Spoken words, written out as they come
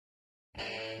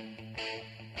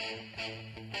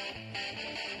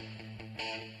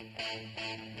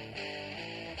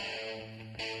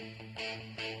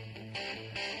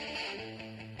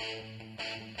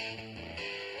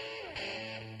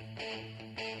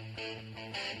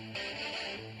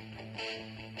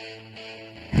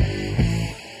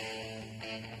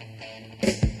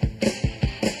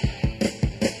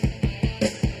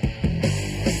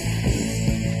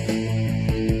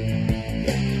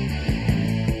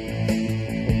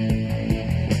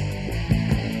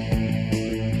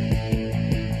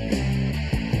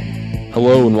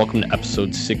Hello and welcome to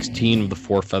episode 16 of the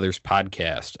Four Feathers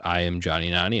podcast. I am Johnny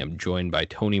Nani. I'm joined by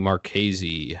Tony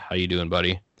Marchese. How you doing,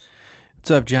 buddy? What's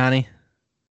up, Johnny?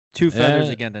 Two feathers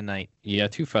again tonight. Yeah,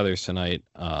 two feathers tonight.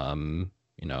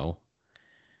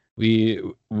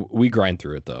 We grind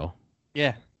through it though.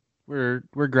 Yeah, we're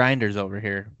grinders over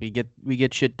here. We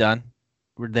get shit done.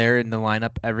 We're there in the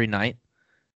lineup every night,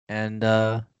 and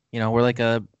we're like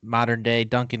a modern day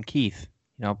Duncan Keith.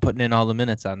 Putting in all the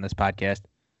minutes on this podcast.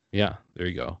 Yeah, there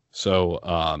you go. So,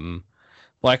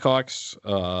 Blackhawks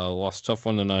lost a tough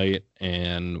one tonight,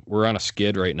 and we're on a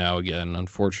skid right now again,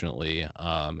 unfortunately.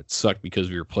 It sucked because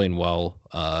we were playing well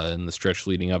in the stretch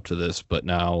leading up to this, but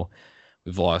now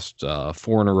we've lost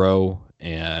 4 in a row,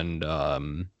 and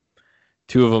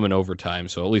 2 of them in overtime,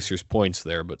 so at least there's points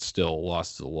there, but still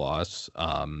loss to the loss.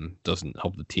 Doesn't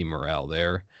help the team morale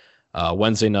there.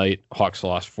 Wednesday night, Hawks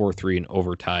lost 4-3 in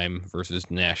overtime versus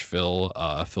Nashville.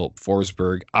 Philip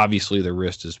Forsberg, obviously their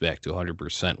wrist is back to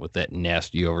 100% with that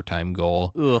nasty overtime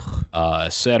goal.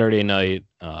 Saturday night,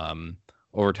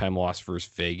 overtime loss versus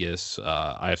Vegas.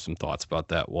 I have some thoughts about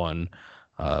that one,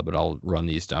 but I'll run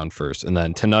these down first. And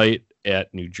then tonight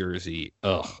at New Jersey,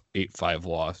 8-5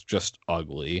 loss, just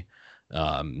ugly.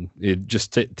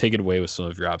 Take it away with some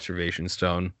of your observations,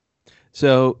 Stone.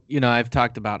 So, I've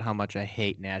talked about how much I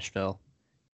hate Nashville,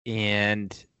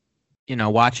 and,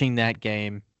 watching that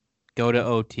game go to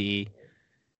OT,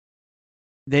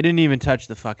 they didn't even touch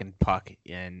the fucking puck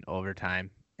in overtime.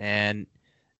 And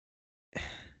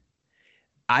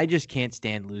I just can't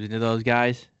stand losing to those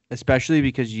guys, especially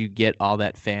because you get all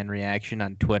that fan reaction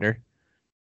on Twitter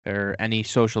or any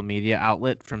social media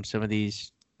outlet from some of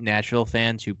these Nashville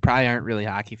fans who probably aren't really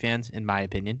hockey fans, in my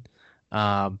opinion.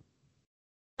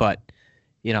 But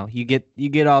you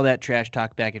get all that trash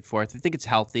talk back and forth. I think it's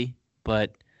healthy,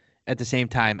 but at the same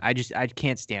time, I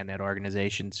can't stand that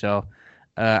organization. So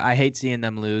I hate seeing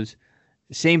them lose.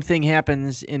 Same thing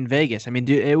happens in Vegas. I mean,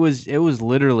 dude, it was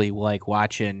literally like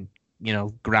watching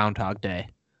Groundhog Day.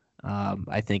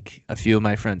 I think a few of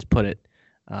my friends put it,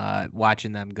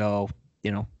 watching them go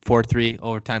 4-3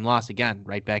 overtime loss again,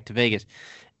 right back to Vegas.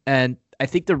 And I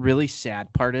think the really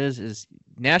sad part is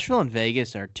Nashville and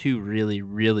Vegas are 2 really,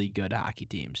 really good hockey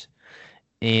teams.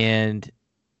 And,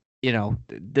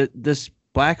 this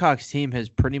Blackhawks team has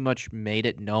pretty much made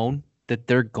it known that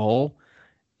their goal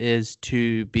is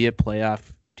to be a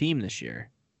playoff team this year.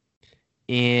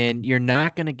 And you're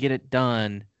not going to get it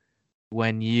done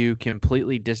when you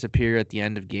completely disappear at the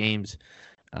end of games.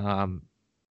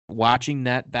 Watching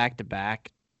that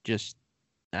back-to-back just...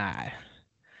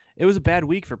 It was a bad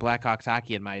week for Blackhawks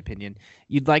hockey, in my opinion.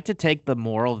 You'd like to take the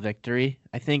moral victory,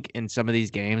 I think, in some of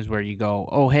these games where you go,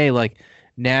 oh, hey, like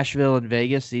Nashville and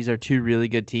Vegas, these are 2 really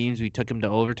good teams. We took them to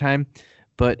overtime.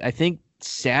 But I think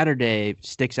Saturday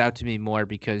sticks out to me more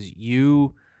because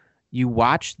you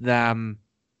watch them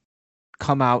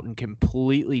come out and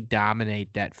completely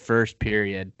dominate that first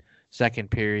period, second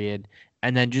period,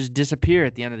 and then just disappear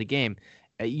at the end of the game.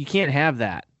 You can't have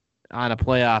that on a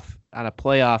playoff,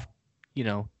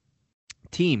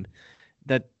 team.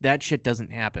 That shit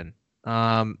doesn't happen.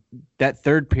 That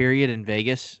third period in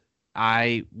Vegas,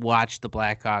 I watched the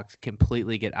Blackhawks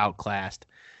completely get outclassed,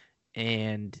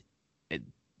 and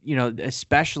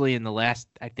especially in the last,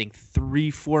 I think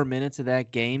 3-4 minutes of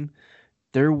that game,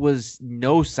 there was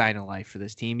no sign of life for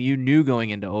this team. You knew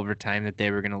going into overtime that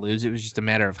they were going to lose. It was just a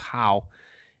matter of how,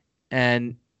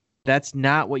 and that's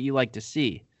not what you like to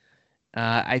see.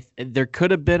 There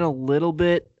could have been a little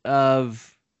bit of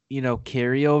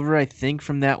carryover, I think,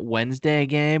 from that Wednesday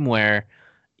game where,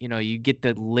 you get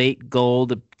the late goal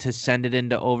to send it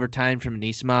into overtime from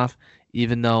Anisimov,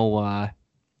 even though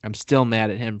I'm still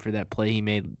mad at him for that play he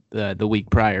made the week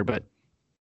prior. But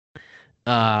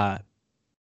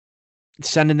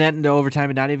sending that into overtime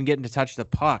and not even getting to touch the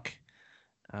puck,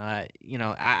 I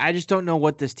just don't know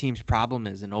what this team's problem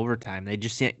is in overtime. They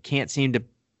just can't seem to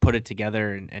put it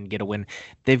together and get a win.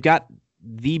 They've got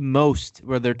the most,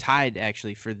 where they're tied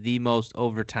actually for the most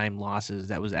overtime losses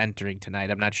that was entering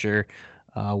tonight. I'm not sure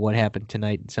what happened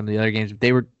tonight in some of the other games.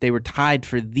 They were tied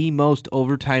for the most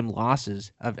overtime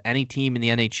losses of any team in the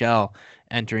NHL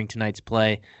entering tonight's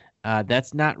play.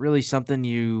 That's not really something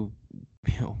you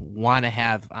want to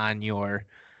have on your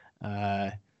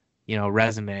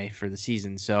resume for the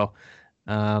season. So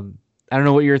I don't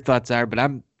know what your thoughts are, but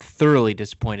I'm thoroughly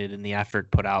disappointed in the effort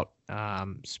put out,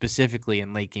 specifically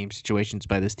in late game situations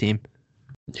by this team.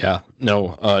 Yeah,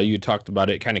 no, you talked about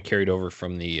it. Kind of carried over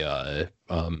from the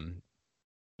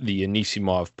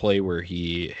Anisimov play where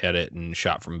he had it and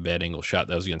shot from a bad angle shot.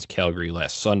 That was against Calgary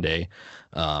last Sunday.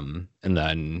 And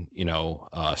then,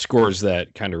 scores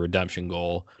that kind of redemption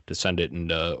goal to send it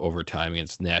into overtime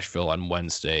against Nashville on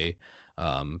Wednesday.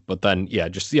 But then, yeah,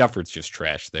 just the effort's just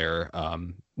trash there.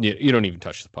 You don't even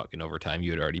touch the puck in overtime.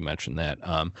 You had already mentioned that.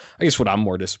 I guess what I'm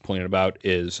more disappointed about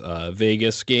is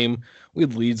Vegas game. We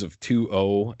had leads of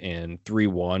 2-0 and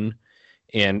 3-1.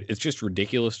 And it's just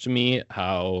ridiculous to me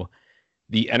how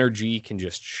the energy can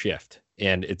just shift,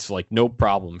 and it's like no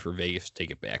problem for Vegas to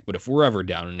take it back. But if we're ever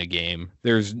down in a game,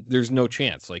 there's no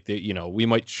chance. Like we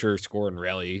might sure score and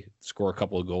rally, score a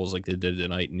couple of goals like they did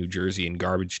tonight in New Jersey in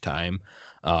garbage time.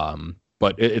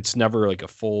 But it's never like a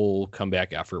full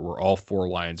comeback effort where all four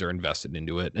lines are invested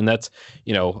into it. And that's,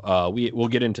 we'll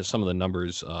get into some of the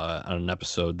numbers on an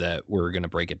episode that we're going to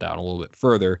break it down a little bit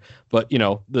further. But,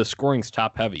 the scoring's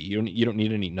top heavy. You don't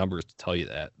need any numbers to tell you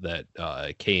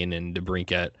that Kane and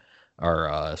DeBrincat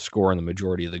are scoring the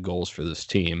majority of the goals for this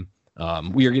team.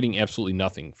 We are getting absolutely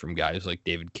nothing from guys like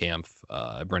David Kampf,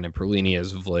 Brendan Perlini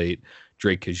as of late,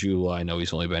 Drake Caggiula. I know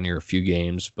he's only been here a few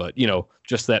games, but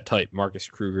just that type. Marcus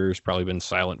Kruger's probably been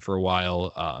silent for a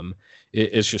while.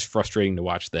 It's just frustrating to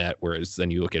watch that. Whereas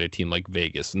then you look at a team like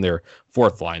Vegas, and their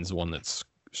fourth line's the one that's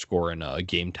scoring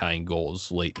game tying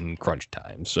goals late in crunch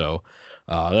time. So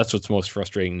that's what's most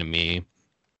frustrating to me.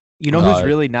 Who's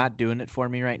really not doing it for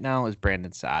me right now is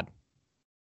Brandon Saad.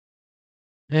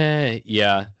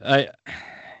 Yeah, I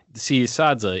see.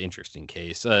 Saad's an interesting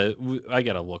case. I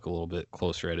got to look a little bit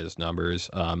closer at his numbers.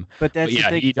 But that's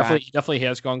yeah, he definitely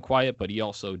has gone quiet. But he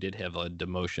also did have a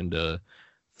demotion to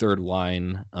third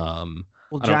line.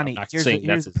 Well, Johnny,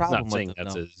 here's the problem with it,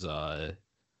 that's his.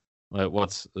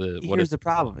 Here's the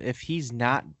problem. If he's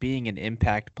not being an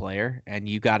impact player, and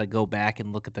you got to go back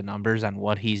and look at the numbers on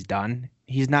what he's done,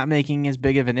 he's not making as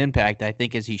big of an impact, I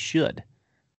think, as he should.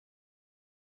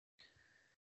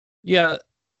 Yeah,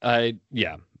 I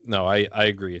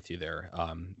agree with you there.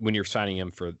 When you're signing him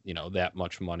for that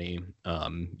much money,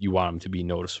 you want him to be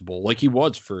noticeable, like he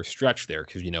was for a stretch there,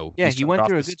 because he went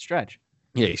through a good stretch.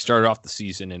 Yeah, he started off the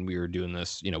season, and we were doing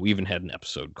this. We even had an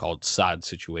episode called Saad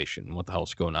Situation. What the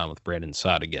hell's going on with Brandon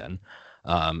Saad again?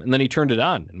 And then he turned it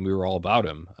on, and we were all about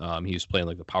him. He was playing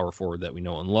like the power forward that we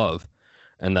know and love.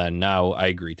 And then now I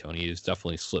agree, Tony, he's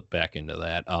definitely slipped back into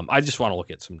that. I just want to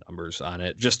look at some numbers on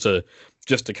it just to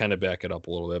kind of back it up a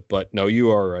little bit. But no,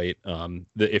 you are right.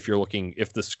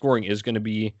 If the scoring is going to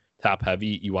be top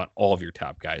heavy, you want all of your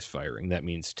top guys firing. That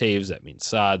means Taves, that means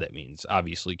Saad, that means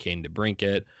obviously Kane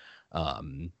DeBrincat,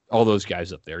 all those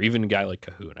guys up there. Even a guy like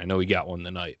Cahoon. I know he got one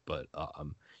tonight, but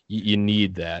you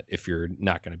need that if you're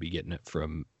not going to be getting it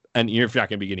from, and if you're not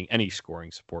going to be getting any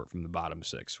scoring support from the bottom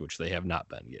six, which they have not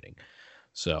been getting.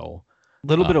 So a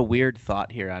little bit of weird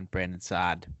thought here on Brandon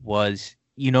Saad was,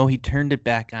 he turned it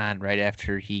back on right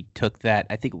after he took that.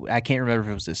 I can't remember if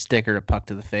it was a stick or a puck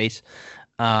to the face.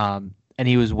 And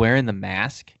he was wearing the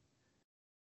mask.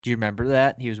 Do you remember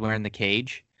that? He was wearing the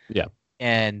cage. Yeah.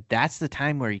 And that's the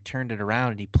time where he turned it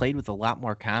around and he played with a lot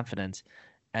more confidence.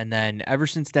 And then ever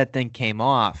since that thing came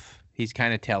off, he's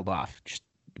kind of tailed off. Just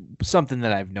something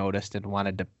that I've noticed and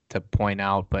wanted to point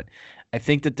out. But I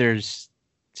think that there's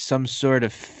some sort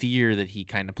of fear that he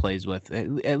kind of plays with.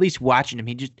 At least watching him,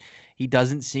 he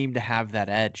doesn't seem to have that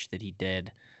edge that he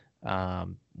did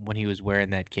when he was wearing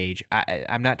that cage.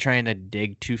 I'm not trying to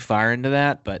dig too far into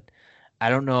that, but I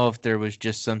don't know if there was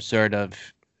just some sort of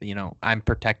I'm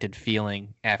protected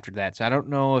feeling after that. So I don't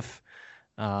know if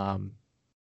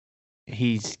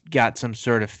he's got some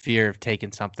sort of fear of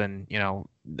taking something,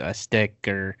 a stick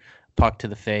or puck to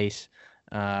the face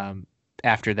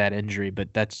after that injury. But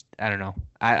I don't know.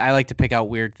 I like to pick out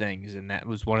weird things, and that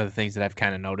was one of the things that I've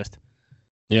kind of noticed.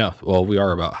 Yeah, well, we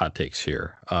are about hot takes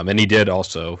here. And he did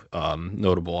also,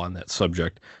 notable on that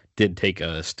subject, did take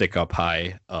a stick up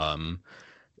high,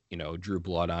 drew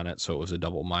blood on it. So it was a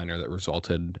double minor that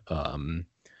resulted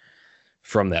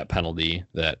from that penalty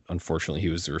that unfortunately he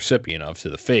was the recipient of to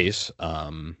the face.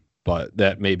 But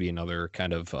that may be another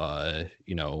kind of,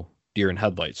 deer in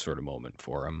headlights sort of moment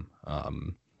for him.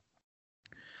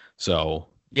 So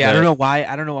Yeah, I don't know why.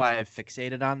 I don't know why I've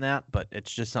fixated on that, but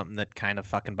it's just something that kind of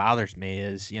fucking bothers me.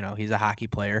 Is he's a hockey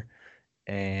player,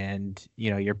 and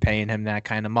you're paying him that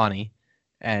kind of money,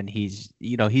 and he's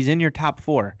in your top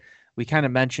four. We kind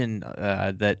of mentioned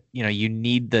that you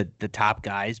need the top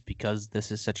guys because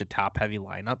this is such a top heavy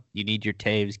lineup. You need your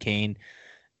Taves, Kane,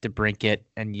 DeBrincat,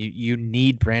 and you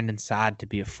need Brandon Saad to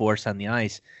be a force on the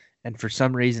ice. And for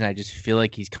some reason, I just feel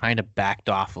like he's kind of backed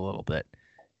off a little bit.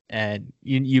 And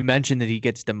you mentioned that he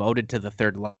gets demoted to the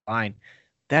third line.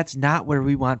 That's not where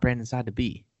we want Brandon Saad to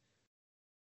be.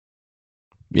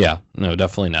 Yeah, no,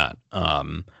 definitely not.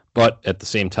 But at the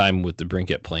same time, with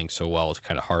DeBrincat playing so well, it's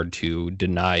kind of hard to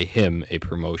deny him a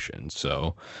promotion.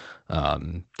 So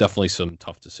definitely some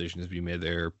tough decisions to be made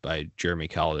there by Jeremy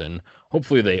Colliton.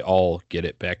 Hopefully they all get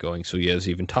it back going so he has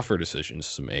even tougher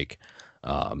decisions to make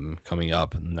coming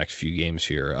up in the next few games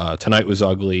here. Tonight was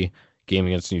ugly. Game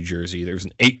against New Jersey. There was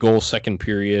an 8-goal second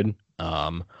period.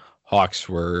 Hawks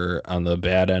were on the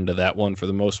bad end of that one for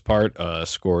the most part.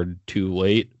 Scored too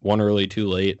late, one early, too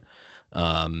late,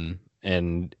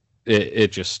 and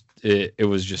it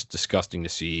was just disgusting to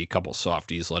see a couple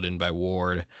softies let in by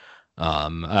Ward.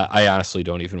 I honestly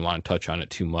don't even want to touch on it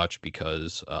too much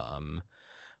because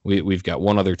we've got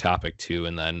one other topic too,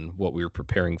 and then what we were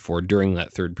preparing for during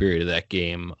that third period of that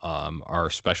game. Our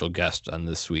special guest on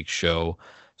this week's show.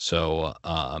 So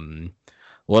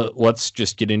let's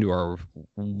just get into our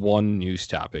one news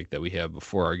topic that we have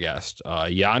before our guest.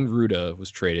 Jan Rutta was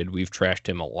traded. We've trashed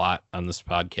him a lot on this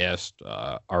podcast.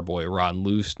 Our boy Ron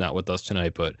Luce, not with us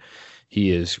tonight, but he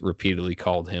has repeatedly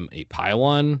called him a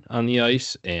pylon on the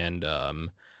ice, and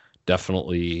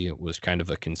definitely was kind of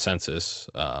a consensus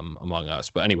among us.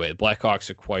 But anyway, the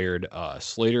Blackhawks acquired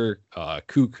Slater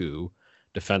Cuckoo,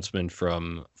 defenseman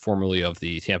from formerly of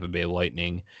the Tampa Bay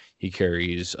Lightning. He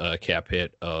carries a cap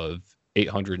hit of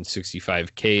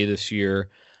 $865K this year.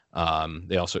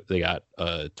 They got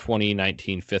a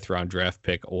 2019 fifth-round draft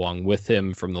pick along with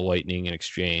him from the Lightning in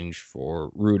exchange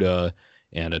for Rutta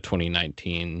and a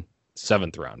 2019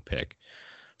 seventh-round pick.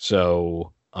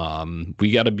 So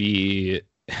we got to be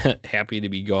happy to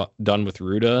be done with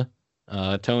Rutta,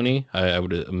 Tony. I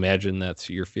would imagine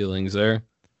that's your feelings there.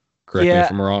 Correct me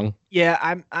if I'm wrong. Yeah,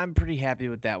 I'm pretty happy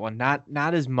with that one.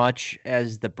 Not as much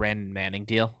as the Brandon Manning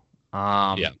deal.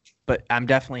 But I'm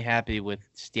definitely happy with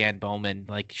Stan Bowman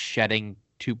like shedding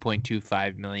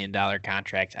 $2.25 million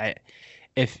contracts.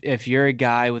 If you're a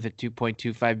guy with a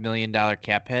 $2.25 million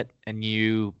cap hit and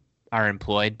you are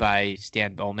employed by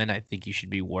Stan Bowman, I think you should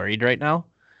be worried right now.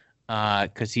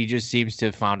 Because he just seems to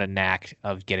have found a knack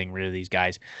of getting rid of these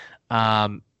guys.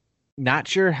 Not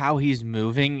sure how he's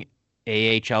moving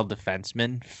AHL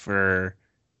defensemen for,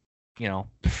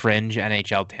 fringe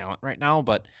NHL talent right now,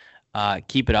 but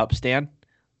keep it up, Stan.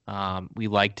 We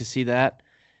like to see that.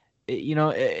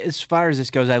 As far as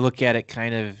this goes, I look at it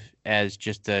kind of as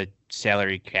just a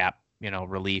salary cap,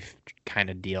 relief kind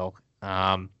of deal.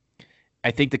 I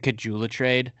think the Caggiula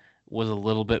trade was a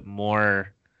little bit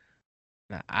more,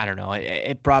 I don't know,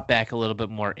 it brought back a little bit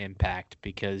more impact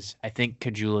because I think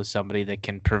Caggiula is somebody that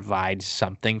can provide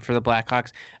something for the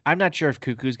Blackhawks. I'm not sure if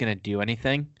Cuckoo's going to do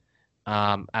anything.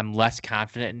 I'm less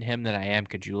confident in him than I am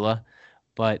Caggiula,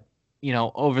 but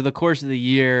over the course of the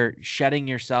year, shedding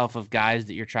yourself of guys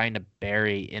that you're trying to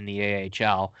bury in the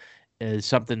AHL is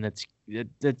something that's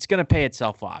going to pay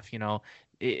itself off.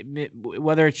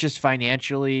 Whether it's just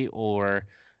financially or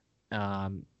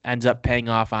ends up paying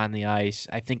off on the ice.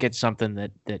 I think it's something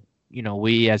that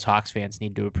we as Hawks fans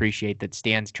need to appreciate, that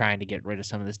Stan's trying to get rid of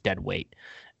some of this dead weight,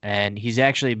 and he's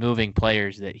actually moving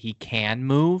players that he can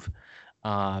move.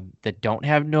 That don't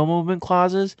have no movement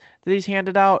clauses that he's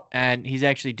handed out, and he's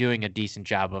actually doing a decent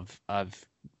job of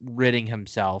ridding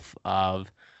himself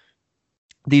of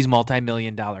these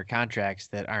multi-million-dollar contracts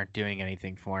that aren't doing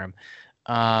anything for him.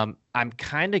 I'm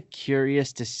kind of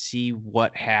curious to see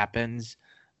what happens,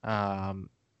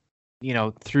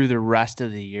 through the rest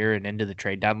of the year and into the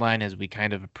trade deadline as we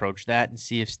kind of approach that, and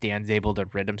see if Stan's able to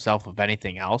rid himself of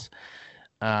anything else.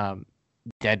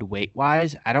 Dead weight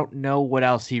wise, I don't know what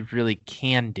else he really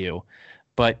can do,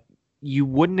 but you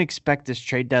wouldn't expect this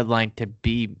trade deadline to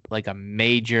be like a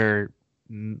major,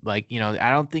 I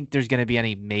don't think there's going to be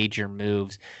any major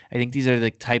moves. I think these are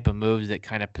the type of moves that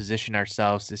kind of position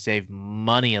ourselves to save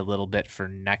money a little bit for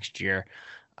next year.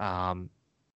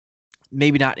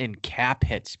 Maybe not in cap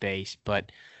hit space,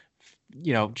 but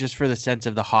just for the sense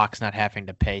of the Hawks not having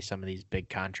to pay some of these big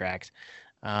contracts.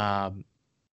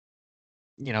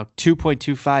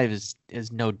 2.25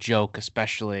 is no joke,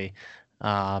 especially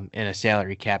in a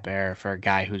salary cap era for a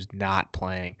guy who's not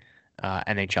playing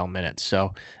NHL minutes.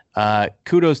 So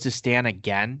Kudos to Stan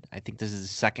again. I think this is the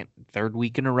second, third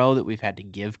week in a row that we've had to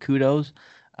give kudos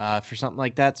for something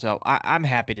like that. So I'm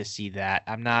happy to see that.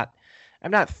 I'm not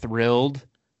thrilled,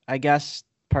 I guess,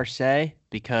 per se,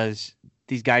 because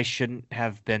these guys shouldn't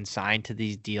have been signed to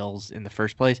these deals in the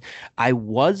first place. I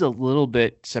was a little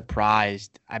bit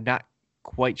surprised. I'm not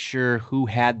quite sure who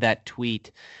had that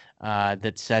tweet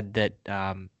that said that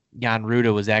Jan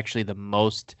Ruda was actually the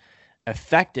most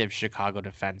effective Chicago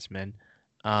defenseman.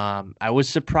 I was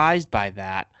surprised by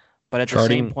that, but at the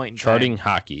same point in time, charting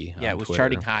hockey. yeah, it was Twitter.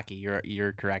 charting hockey.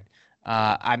 You're correct.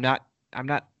 I'm not.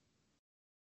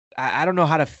 I don't know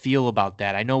how to feel about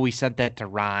that. I know we sent that to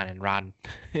Ron, and Ron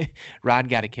Ron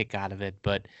got a kick out of it,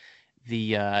 but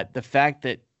the fact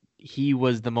that he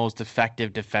was the most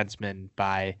effective defenseman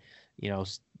by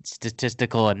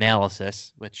statistical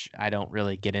analysis, which I don't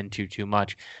really get into too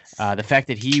much, the fact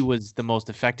that he was the most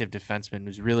effective defenseman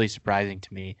was really surprising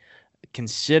to me,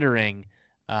 considering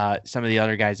some of the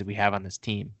other guys that we have on this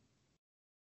team.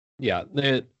 Yeah,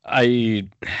 I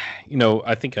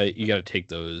think you got to take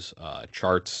those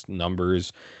charts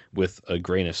numbers with a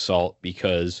grain of salt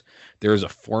because there's a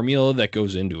formula that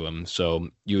goes into them. So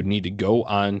you would need to go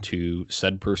on to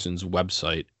said person's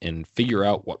website and figure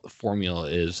out what the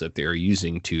formula is that they're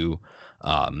using to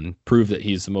prove that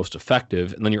he's the most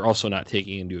effective. And then you're also not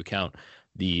taking into account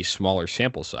the smaller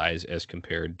sample size as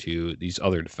compared to these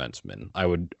other defensemen. I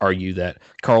would argue that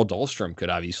Carl Dahlstrom could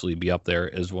obviously be up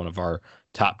there as one of our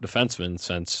top defensemen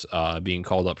since being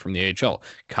called up from the AHL.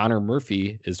 Connor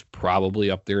Murphy is probably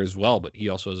up there as well, but he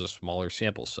also has a smaller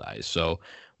sample size. So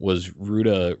was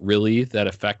Ruda really that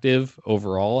effective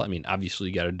overall? I mean, obviously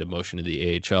he got a demotion to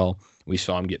the AHL. We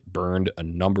saw him get burned a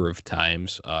number of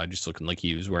times, just looking like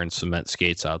he was wearing cement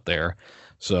skates out there.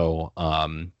 So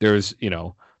there's,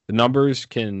 the numbers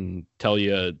can tell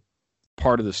you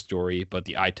part of the story, but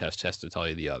the eye test has to tell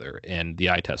you the other. And the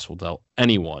eye test will tell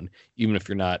anyone, even if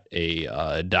you're not a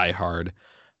diehard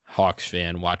Hawks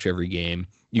fan, watch every game.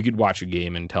 You could watch a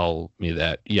game and tell me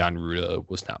that Jan Ruda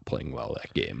was not playing well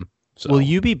that game. So, will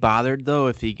you be bothered, though,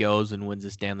 if he goes and wins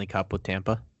the Stanley Cup with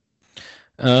Tampa?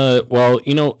 Well,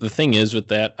 the thing is with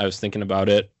that, I was thinking about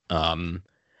it.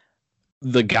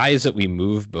 The guys that we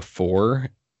moved before,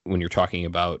 when you're talking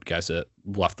about guys that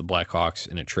left the Blackhawks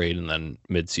in a trade and then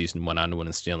midseason went on to win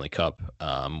a Stanley Cup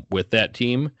with that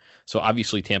team. So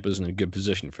obviously Tampa's in a good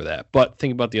position for that. But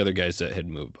think about the other guys that had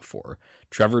moved before.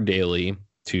 Trevor Daley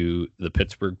to the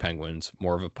Pittsburgh Penguins,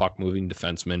 more of a puck-moving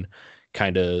defenseman.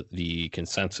 Kind of the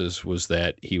consensus was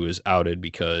that he was outed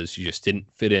because he just didn't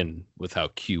fit in with how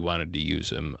Q wanted to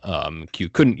use him. Q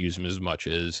couldn't use him as much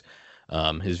as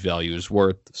his value is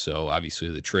worth. So obviously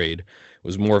the trade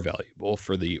was more valuable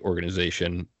for the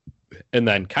organization. And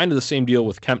then kind of the same deal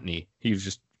with Kempny. He was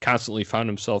just constantly found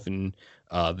himself in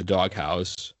the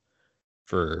doghouse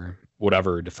for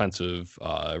whatever defensive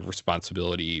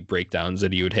responsibility breakdowns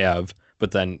that he would have.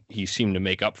 But then he seemed to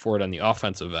make up for it on the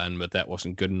offensive end, but that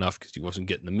wasn't good enough because he wasn't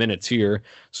getting the minutes here.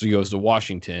 So he goes to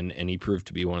Washington, and he proved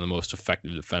to be one of the most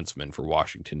effective defensemen for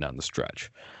Washington down the stretch.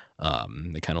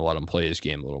 They kind of let him play his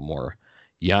game a little more.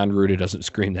 Jan Ruda doesn't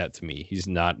scream that to me. He's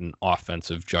not an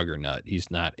offensive juggernaut.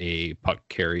 He's not a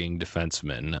puck-carrying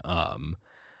defenseman.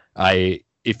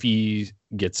 If he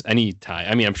gets any time,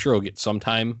 I mean, I'm sure he'll get some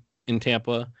time in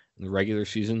Tampa in the regular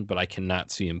season, but I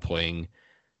cannot see him playing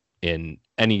in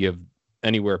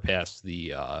anywhere past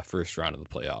the first round of the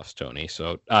playoffs, Tony.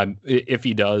 So if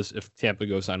he does, if Tampa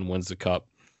goes on and wins the Cup,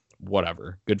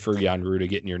 whatever. Good for Jan Ruda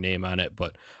getting your name on it,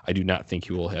 but I do not think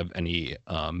he will have any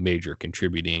major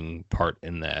contributing part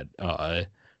in that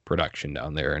production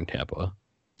down there in Tampa.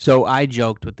 So I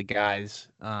joked with the guys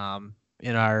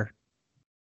in our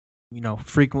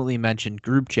frequently mentioned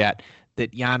group chat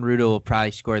that Jan Ruda will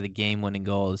probably score the game-winning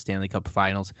goal of the Stanley Cup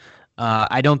Finals.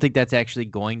 I don't think that's actually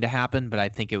going to happen, but I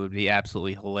think it would be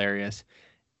absolutely hilarious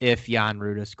if Jan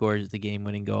Ruda scores the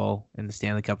game-winning goal in the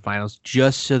Stanley Cup Finals,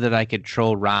 just so that I could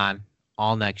troll Ron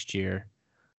all next year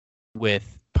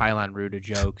with Pylon Ruda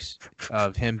jokes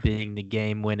of him being the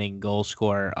game-winning goal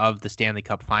scorer of the Stanley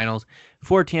Cup Finals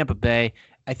for Tampa Bay.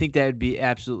 I think that would be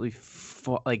absolutely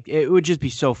it would just be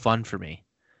so fun for me.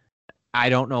 I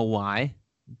don't know why,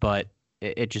 but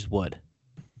it just would.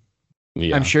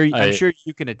 Yeah, I'm sure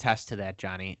you can attest to that,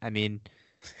 Johnny. I mean,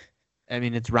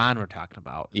 it's Ron we're talking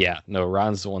about. Yeah, no,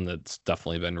 Ron's the one that's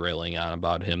definitely been railing on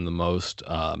about him the most.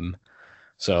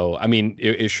 So, I mean,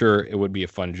 it would be a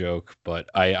fun joke, but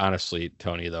I honestly,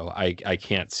 Tony, though, I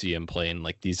can't see him playing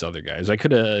like these other guys. I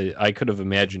could have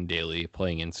imagined Daley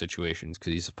playing in situations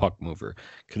because he's a puck mover.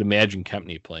 Could imagine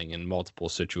Kempny playing in multiple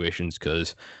situations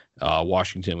because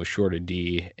Washington was short of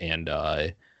D and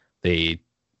they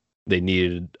they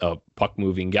needed a puck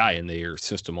moving guy and their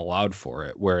system allowed for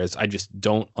it. Whereas I just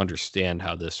don't understand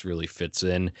how this really fits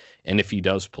in. And if he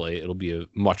does play, it'll be a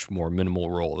much more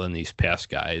minimal role than these past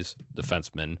guys,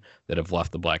 defensemen, that have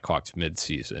left the Blackhawks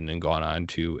midseason and gone on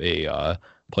to a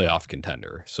playoff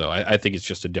contender. So I think it's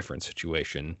just a different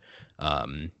situation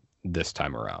this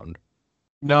time around.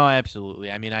 No,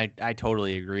 absolutely. I mean, I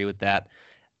totally agree with that.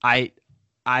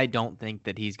 I don't think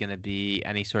that he's going to be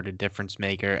any sort of difference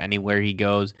maker anywhere he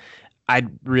goes. I'd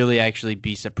really actually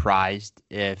be surprised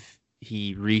if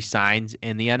he re-signs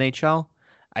in the NHL.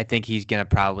 I think he's going to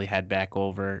probably head back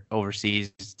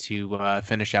overseas to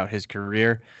finish out his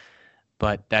career.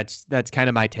 But that's kind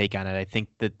of my take on it. I think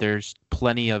that there's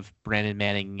plenty of Brandon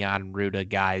Manning, Jan Ruda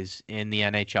guys in the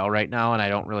NHL right now, and I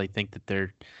don't really think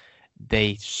that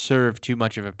they serve too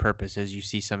much of a purpose as you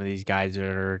see some of these guys that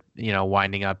are,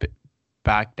 winding up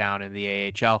back down in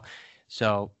the AHL.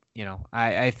 So,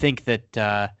 I think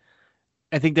that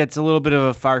I think that's a little bit of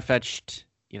a far-fetched,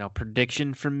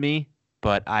 prediction from me,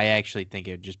 but I actually think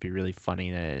it would just be really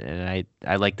funny, and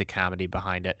I like the comedy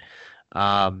behind it.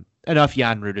 Enough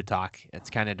Jan Ruda talk.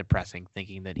 It's kind of depressing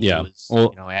thinking that he was,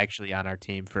 actually on our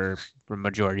team for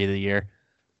majority of the year.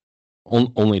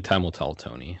 Only time will tell,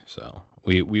 Tony. So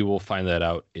we will find that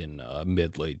out in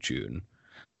mid-late June.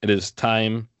 It is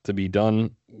time to be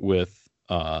done with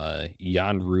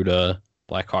Jan Ruda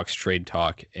Blackhawks trade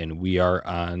talk, and we are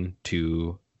on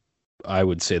to, I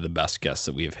would say, the best guest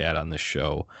that we have had on this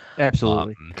show.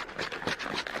 Absolutely.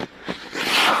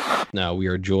 Now we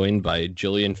are joined by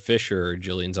Jillian Fisher.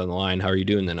 Jillian's on the line. How are you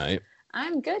doing tonight?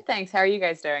 I'm good, thanks. How are you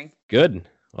guys doing? Good.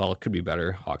 Well, it could be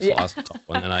better. Hawks lost a tough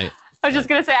one tonight. I was just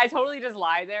going to say, I totally just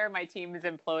lied there. My team is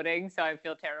imploding, so I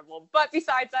feel terrible. But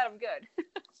besides that, I'm good.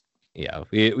 Yeah,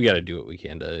 we got to do what we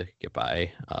can to get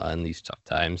by in these tough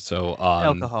times. So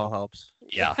alcohol helps.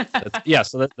 Yeah,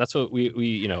 so that's what we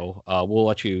we'll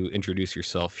let you introduce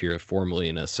yourself here formally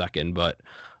in a second, but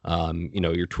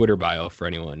your Twitter bio for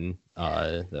anyone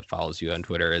that follows you on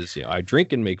Twitter is, I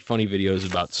drink and make funny videos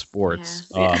about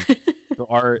sports. Yeah.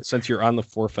 So since you're on the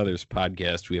Four Feathers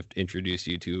podcast, we have to introduce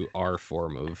you to our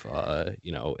form of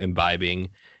imbibing,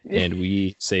 and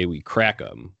we say we crack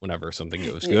them whenever something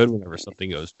goes good, whenever something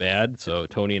goes bad. So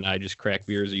Tony and I just crack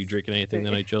beers. Are you drinking anything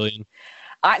tonight, Jillian?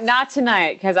 Not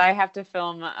tonight, because I have to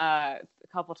film a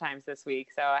couple times this week,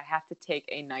 so I have to take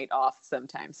a night off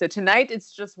sometime. So tonight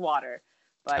it's just water,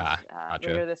 but gotcha.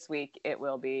 Later this week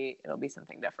it'll be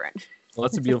something different. Well,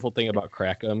 that's the beautiful thing about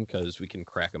crack them, because we can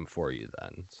crack them for you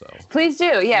then. So please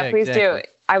do, please exactly. do.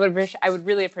 I would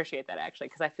really appreciate that, actually,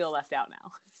 because I feel left out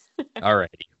now. All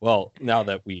righty. Well, now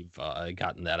that we've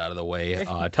gotten that out of the way,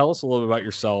 tell us a little bit about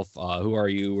yourself. Who are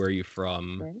you? Where are you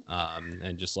from?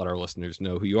 And just let our listeners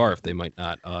know who you are if they might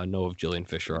not know of Jillian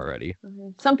Fisher already.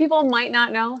 Some people might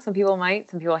not know. Some people might.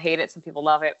 Some people hate it. Some people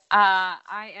love it.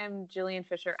 I am Jillian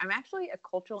Fisher. I'm actually a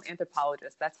cultural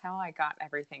anthropologist. That's how I got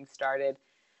everything started.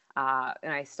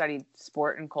 And I studied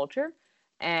sport and culture.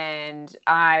 And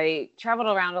I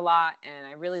traveled around a lot, and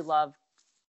I really love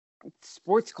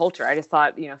sports culture. I just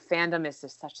thought, fandom is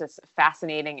just such a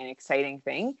fascinating and exciting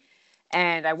thing.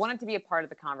 And I wanted to be a part of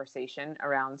the conversation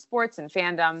around sports and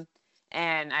fandom.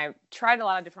 And I tried a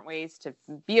lot of different ways to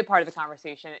be a part of the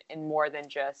conversation in more than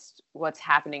just what's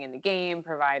happening in the game,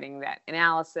 providing that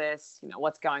analysis,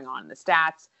 what's going on in the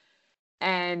stats.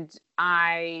 And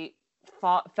I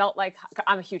felt like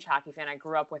I'm a huge hockey fan. I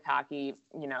grew up with hockey.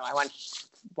 I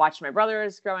watched my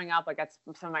brothers growing up. Like, that's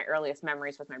some of my earliest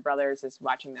memories with my brothers, is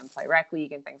watching them play rec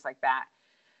league and things like that.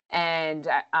 And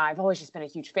I've always just been a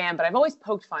huge fan, but I've always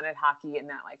poked fun at hockey in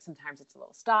that, like, sometimes it's a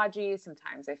little stodgy.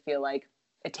 Sometimes I feel like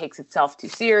it takes itself too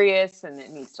serious and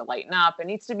it needs to lighten up. It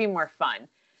needs to be more fun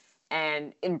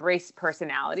and embrace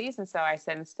personalities. And so I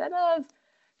said, instead of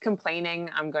complaining,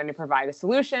 I'm going to provide a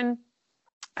solution.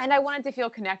 And I wanted to feel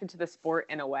connected to the sport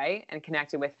in a way and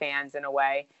connected with fans in a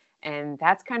way. And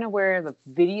that's kind of where the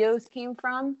videos came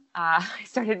from. I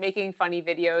started making funny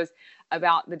videos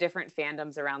about the different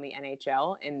fandoms around the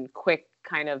NHL in quick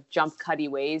kind of jump cutty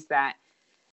ways that,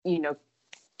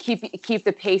 keep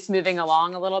the pace moving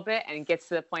along a little bit and gets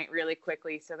to the point really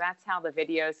quickly. So that's how the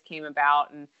videos came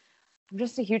about. And I'm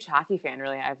just a huge hockey fan,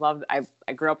 really.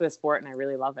 I grew up with the sport and I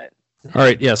really love it. All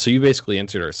right. Yeah. So you basically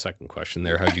answered our second question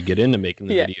there. How'd you get into making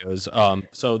the videos?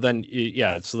 So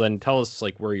then tell us,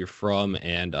 like, where you're from.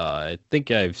 And I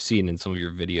think I've seen in some of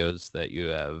your videos that you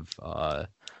have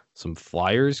some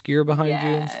Flyers gear behind you.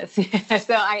 Yes.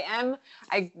 So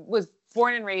I was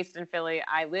born and raised in Philly.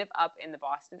 I live up in the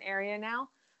Boston area now.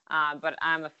 But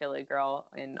I'm a Philly girl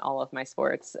in all of my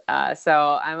sports.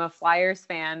 So I'm a Flyers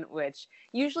fan, which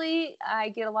usually I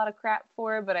get a lot of crap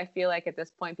for, but I feel like at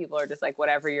this point people are just like,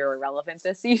 whatever, you're irrelevant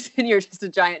this season. You're just a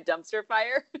giant dumpster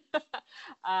fire.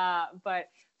 But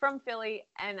from Philly,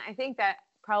 and I think that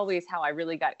probably is how I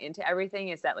really got into everything,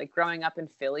 is that like growing up in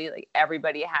Philly, like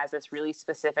everybody has this really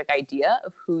specific idea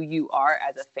of who you are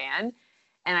as a fan.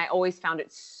 And I always found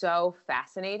it so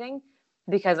fascinating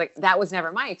because like that was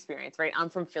never my experience, right? I'm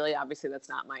from Philly. Obviously that's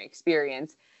not my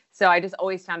experience. So I just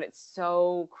always found it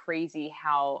so crazy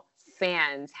how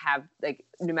fans have like,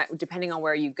 depending on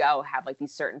where you go, have like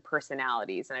these certain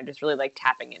personalities. And I just really like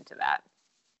tapping into that.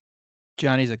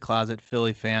 Johnny's a closet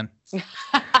Philly fan.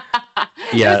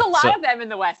 There's a lot of them in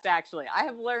the West, actually. I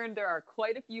have learned there are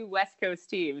quite a few West Coast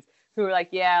teams who are like,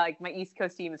 yeah, like my East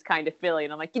Coast team is kind of Philly.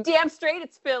 And I'm like, you damn straight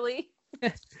it's Philly.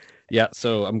 Yeah,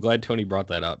 so I'm glad Tony brought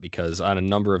that up because on a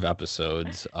number of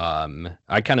episodes,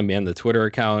 I kind of man the Twitter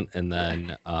account, and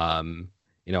then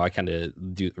I kind of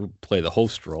play the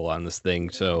host role on this thing.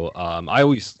 So I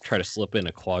always try to slip in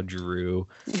a Claude Giroux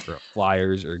or a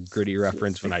Flyers or Gritty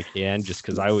reference when I can, just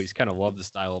because I always kind of love the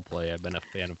style of play. I've been a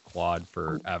fan of Claude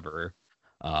forever.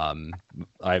 I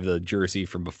have the jersey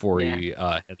from before he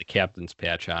had the captain's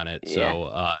patch on it.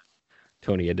 So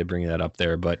Tony had to bring that up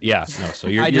there, but yeah, no. So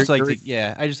I just like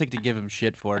to give him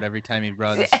shit for it every time he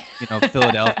runs,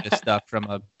 Philadelphia stuff from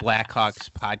a Blackhawks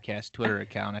podcast Twitter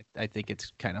account. I think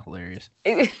it's kind of hilarious.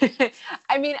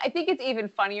 I mean, I think it's even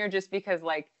funnier just because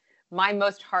like my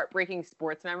most heartbreaking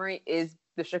sports memory is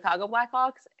the Chicago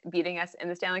Blackhawks beating us in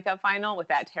the Stanley Cup final with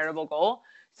that terrible goal.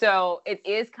 So it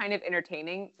is kind of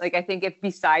entertaining. Like I think if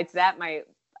besides that,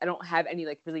 I don't have any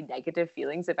like really negative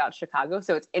feelings about Chicago.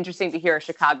 So it's interesting to hear a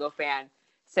Chicago fan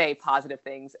say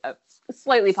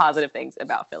slightly positive things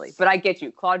about Philly. But I get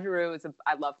you. Claude Giroux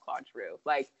I love Claude Giroux.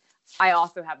 Like I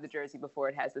also have the jersey before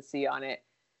it has the C on it.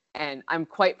 And I'm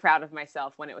quite proud of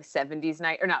myself when it was 70s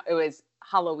night, it was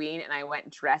Halloween. And I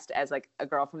went dressed as like a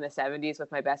girl from the 70s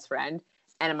with my best friend.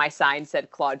 And my sign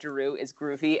said Claude Giroux is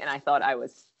groovy. And I thought I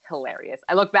was hilarious.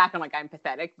 I look back and I'm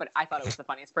pathetic, but I thought it was the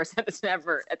funniest person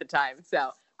ever at the time.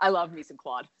 So I love me some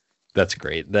Claude. That's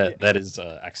great. That is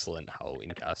an excellent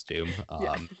Halloween costume.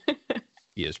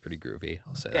 He is pretty groovy.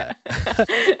 I'll say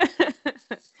that.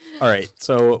 All right,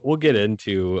 so we'll get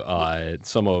into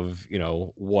some of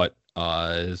what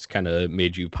has kind of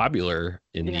made you popular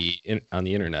on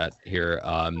the internet here.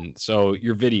 So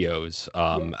your videos.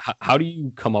 How do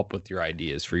you come up with your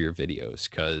ideas for your videos?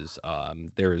 Because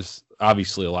there's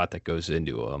obviously a lot that goes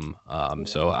into them.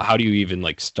 So how do you even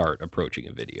start approaching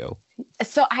a video?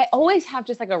 So I always have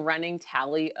just a running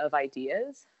tally of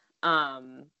ideas.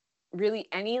 Really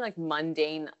any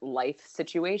mundane life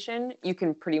situation you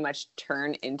can pretty much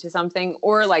turn into something,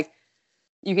 or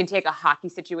you can take a hockey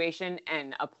situation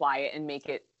and apply it and make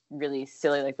it really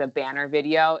silly. Like the banner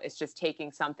video, it's just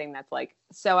taking something that's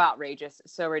so outrageous,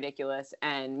 so ridiculous,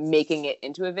 and making it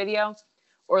into a video.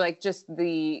 Or just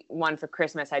the one for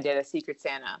Christmas I did, a Secret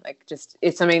Santa.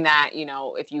 It's something that,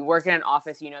 if you work in an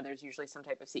office, there's usually some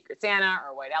type of Secret Santa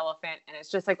or white elephant. And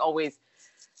it's just always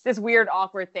this weird,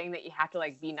 awkward thing that you have to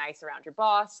be nice around your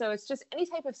boss. So it's just any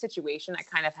type of situation. I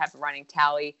kind of have a running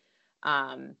tally.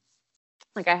 I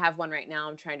have one right now.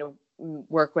 I'm trying to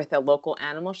work with a local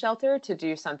animal shelter to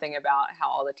do something about how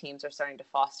all the teams are starting to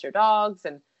foster dogs.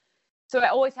 And so I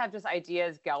always have just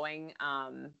ideas going.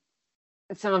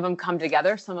 Some of them come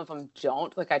together, some of them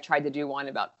don't. I tried to do one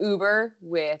about Uber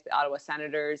with Ottawa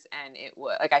Senators, and it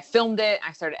was I filmed it,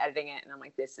 I started editing it, and I'm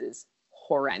this is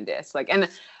horrendous. And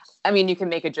I mean, you can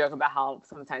make a joke about how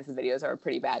sometimes the videos are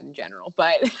pretty bad in general,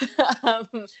 but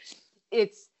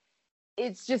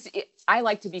it's just, I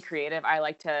like to be creative. I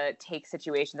like to take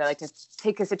situations. I like to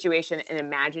take a situation and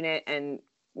imagine it and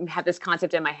have this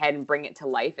concept in my head and bring it to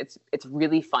life. It's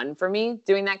really fun for me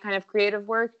doing that kind of creative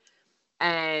work.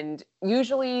 And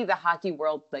usually the hockey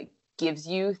world gives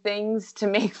you things to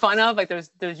make fun of.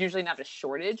 There's usually not a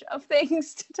shortage of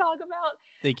things to talk about.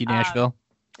 Thank you, Nashville.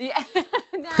 Yeah,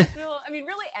 Nashville. I mean,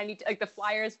 really the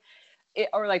Flyers,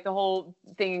 or the whole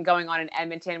thing going on in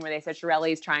Edmonton where they said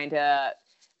Chiarelli's trying to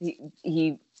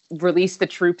he released the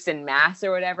troops in mass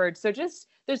or whatever. So just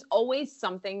there's always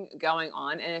something going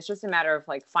on, and it's just a matter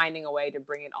of finding a way to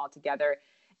bring it all together.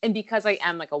 And because I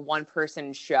am a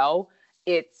one-person show,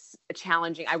 it's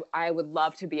challenging. I would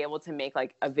love to be able to make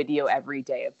a video every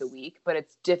day of the week, but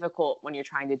it's difficult when you're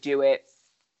trying to do it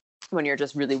when you're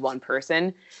just really one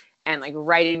person and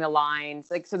writing the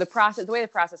lines. So the way the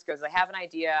process goes is I have an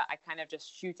idea. I kind of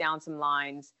just shoot down some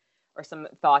lines or some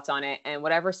thoughts on it, and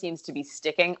whatever seems to be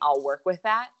sticking, I'll work with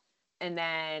that. and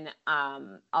then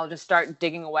I'll just start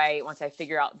digging away once I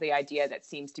figure out the idea that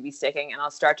seems to be sticking, and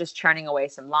I'll start just churning away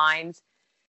some lines.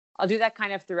 I'll do that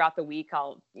kind of throughout the week.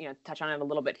 I'll, touch on it a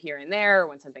little bit here and there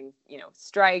when something,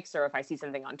 strikes, or if I see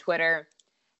something on Twitter.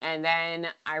 And then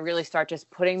I really start just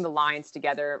putting the lines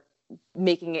together,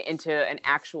 making it into an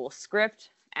actual script.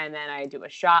 And then I do a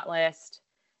shot list,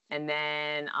 and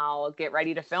then I'll get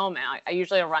ready to film. And I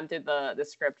usually run through the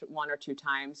script 1 or 2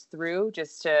 times through,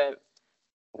 just to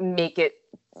make it,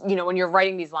 when you're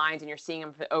writing these lines and you're seeing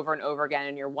them over and over again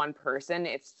and you're one person,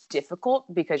 it's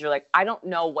difficult because you're like, I don't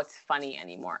know what's funny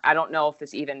anymore. I don't know if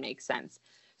this even makes sense.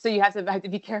 So you have to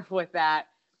be careful with that.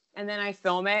 And then I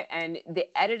film it, and the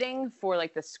editing for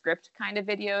like the script kind of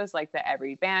videos, like the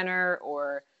Every Banner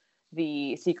or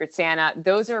the Secret Santa,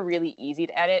 those are really easy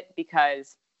to edit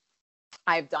because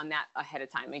I've done that ahead of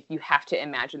time. Like, you have to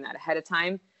imagine that ahead of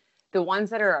time. The ones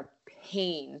that are a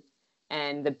pain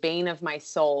and the bane of my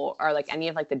soul are like any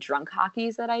of like the drunk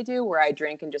hockeys that I do, where I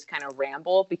drink and just kind of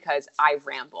ramble, because I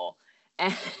ramble.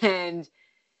 And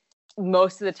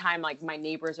most of the time, like, my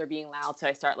neighbors are being loud, so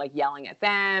I start like yelling at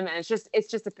them. And it's just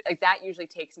like, that usually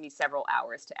takes me several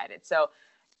hours to edit. So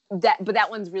that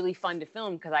one's really fun to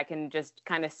film because I can just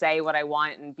kind of say what I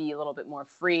want and be a little bit more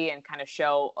free and kind of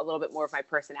show a little bit more of my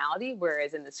personality.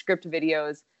 Whereas in the script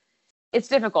videos, it's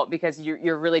difficult because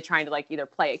you're really trying to like either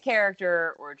play a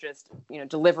character or just,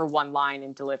 deliver one line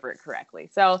and deliver it correctly.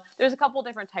 So there's a couple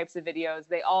different types of videos.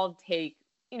 They all take,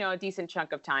 a decent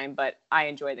chunk of time, but I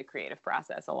enjoy the creative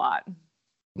process a lot.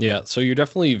 Yeah, so you're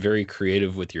definitely very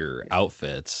creative with your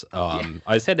outfits. I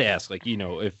just had to ask, like,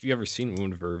 if you ever seen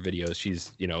one of her videos,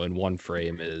 she's, in one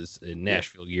frame is in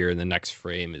Nashville gear, and the next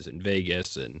frame is in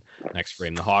Vegas, and next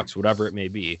frame the Hawks, whatever it may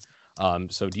be.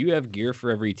 So do you have gear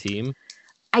for every team?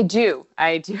 I do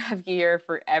have gear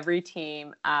for every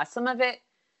team. Some of it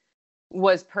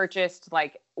was purchased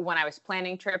like when I was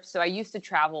planning trips. So I used to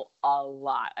travel a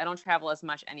lot. I don't travel as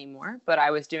much anymore, but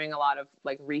I was doing a lot of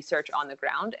like research on the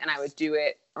ground, and I would do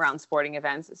it around sporting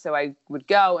events. So I would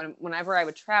go, and whenever I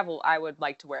would travel, I would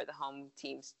like to wear the home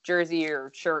team's jersey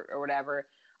or shirt or whatever.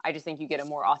 I just think you get a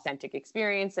more authentic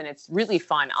experience, and it's really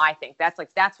fun. I think that's what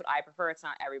I prefer. It's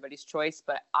not everybody's choice,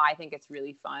 but I think it's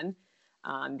really fun.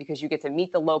 Because you get to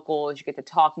meet the locals, you get to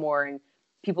talk more, and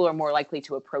people are more likely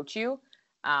to approach you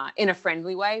in a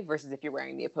friendly way versus if you're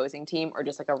wearing the opposing team or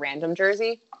just like a random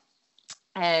jersey.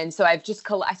 And so I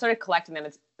started collecting them.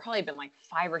 It's probably been like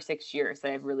 5 or 6 years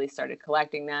that I've really started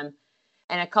collecting them.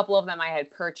 And a couple of them I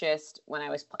had purchased when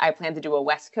I planned to do a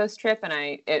West Coast trip, and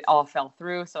it all fell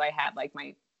through. So I had like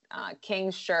my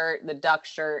Kings shirt, the Duck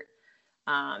shirt.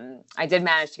 I did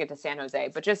manage to get to San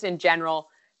Jose, but just in general,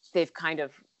 they've kind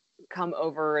of come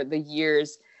over the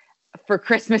years. For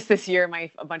Christmas this year,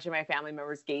 a bunch of my family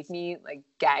members gave me like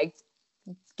gag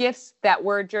gifts that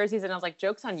were jerseys, and I was like,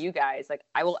 joke's on you guys, like,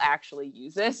 I will actually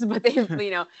use this. But they've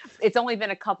it's only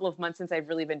been a couple of months since I've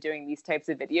really been doing these types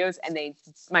of videos, and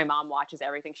my mom watches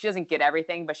everything. She doesn't get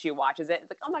everything, but she watches it.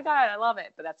 It's like, oh my god, I love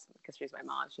it. But that's because she's my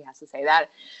mom, she has to say that.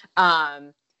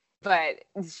 But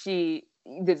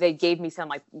they gave me some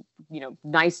like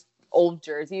nice old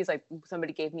jerseys. Like,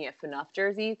 somebody gave me a FNUF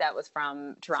jersey that was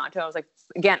from Toronto. I was like,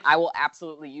 again, I will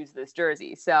absolutely use this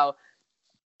jersey. So,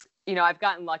 I've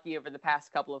gotten lucky over the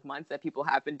past couple of months that people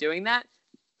have been doing that.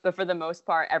 But for the most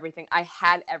part, I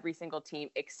had every single team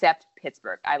except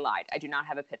Pittsburgh. I lied. I do not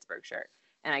have a Pittsburgh shirt,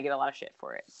 and I get a lot of shit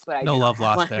for it. But no love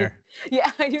lost there.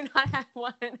 Yeah, I do not have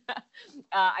one.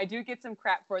 I do get some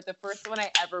crap for it. The first one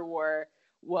I ever wore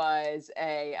was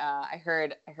I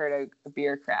heard a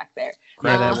beer crack there.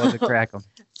 Yeah, that was a crack. I'm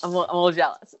a little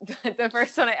jealous. The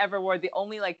first one I ever wore, the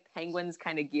only like Penguins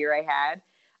kind of gear I had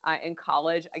in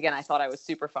college. Again, I thought I was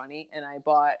super funny, and I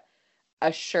bought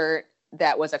a shirt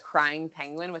that was a crying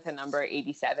penguin with a number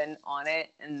 87 on it,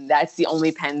 and that's the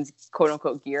only Pens quote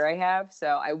unquote gear I have.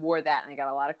 So I wore that, and I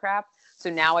got a lot of crap. So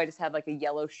now I just have like a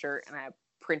yellow shirt, and I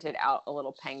printed out a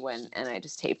little penguin, and I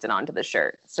just taped it onto the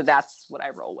shirt. So that's what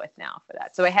I roll with now for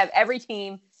that. So I have every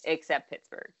team except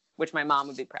Pittsburgh, which my mom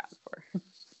would be proud for.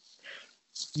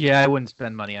 Yeah, I wouldn't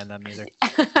spend money on them either.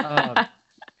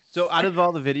 So out of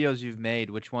all the videos you've made,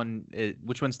 which one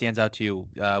stands out to you?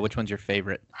 Which one's your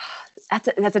favorite?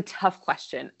 That's a tough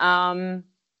question.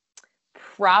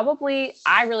 Probably,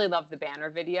 I really love the banner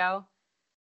video.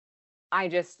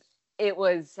 It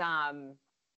was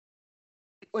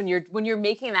when you're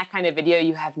making that kind of video,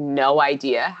 you have no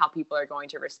idea how people are going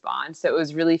to respond. So it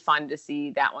was really fun to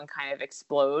see that one kind of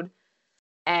explode.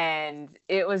 And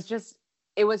it was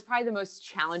probably the most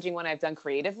challenging one I've done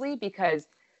creatively, because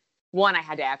one, I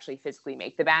had to actually physically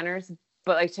make the banners,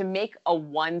 but like to make a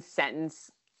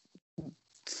 1-sentence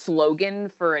slogan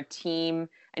for a team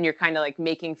and you're kind of like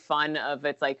making fun of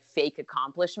its like fake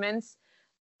accomplishments,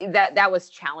 that was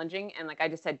challenging. And like I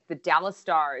just said, the Dallas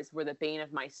Stars were the bane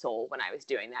of my soul when I was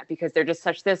doing that, because they're just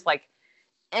such this like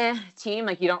team,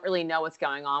 like you don't really know what's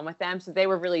going on with them. So they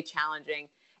were really challenging,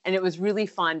 and it was really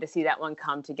fun to see that one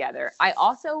come together. I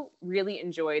also really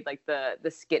enjoyed like the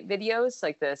skit videos,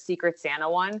 like the Secret Santa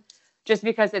one, just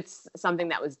because it's something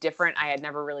that was different. I had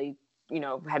never really,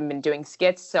 hadn't been doing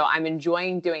skits. So I'm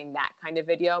enjoying doing that kind of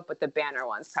video, but the banner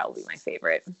one's probably my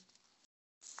favorite.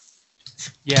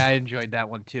 Yeah, I enjoyed that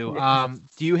one too.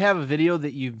 Do you have a video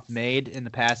that you've made in the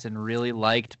past and really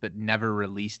liked but never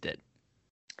released it?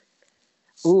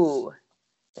 Ooh,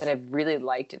 that I've really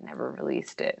liked and never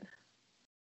released it. I'm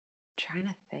trying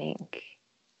to think.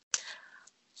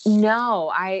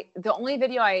 No, the only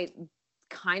video I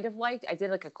kind of liked, I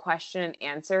did like a question and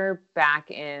answer back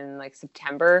in like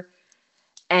September,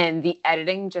 and the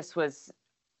editing just was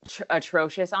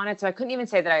atrocious on it. So I couldn't even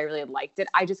say that I really liked it.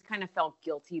 I just kind of felt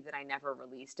guilty that I never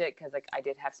released it, because like I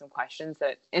did have some questions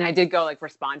and I did go like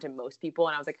respond to most people,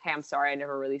 and I was like, hey, I'm sorry I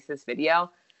never released this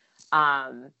video.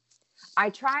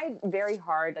 I tried very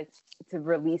hard like to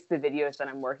release the videos that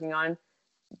I'm working on,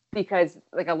 because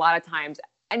like a lot of times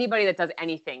anybody that does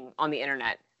anything on the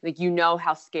internet, like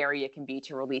how scary it can be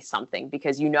to release something,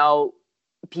 because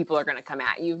people are going to come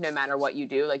at you no matter what you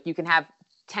do. Like you can have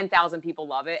 10,000 people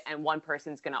love it, and one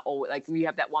person's going to always, like you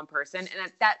have that one person,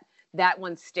 and that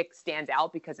one stands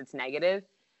out because it's negative.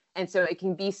 And so it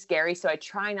can be scary. So I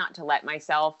try not to let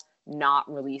myself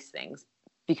not release things,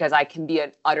 because I can be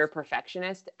an utter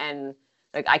perfectionist, and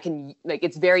like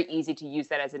it's very easy to use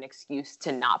that as an excuse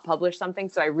to not publish something.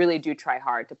 So I really do try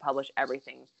hard to publish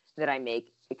everything that I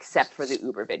make, except for the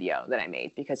Uber video that I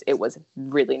made, because it was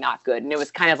really not good. And it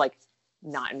was kind of like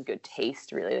not in good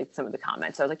taste, really, like some of the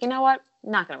comments. So I was like, you know what?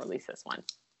 I'm not going to release this one.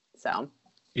 So.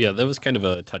 Yeah, that was kind of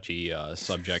a touchy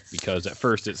subject, because at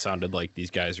first it sounded like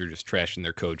these guys were just trashing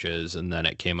their coaches, and then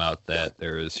it came out that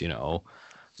there's,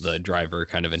 the driver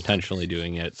kind of intentionally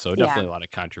doing it. So definitely a lot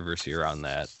of controversy around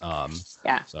that.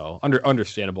 So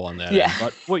understandable on that. Yeah.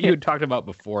 But what you had talked about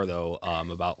before, though,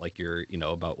 about like your,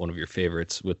 about one of your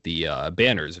favorites with the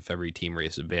banners, if every team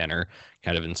raised a banner,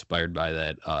 kind of inspired by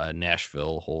that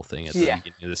Nashville whole thing at the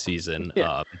beginning of the season.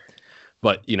 Yeah.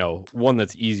 But, one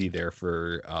that's easy there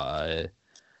for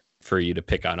you to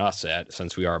pick on us at,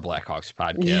 since we are a Blackhawks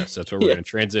podcast. That's what we're going to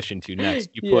transition to next.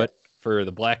 For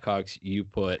the Blackhawks, you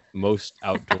put most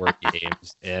outdoor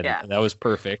games, and that was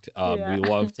perfect. We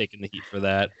love taking the heat for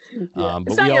that. But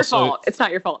it's not your fault. It's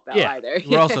not your fault, though, either.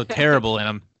 We're also terrible in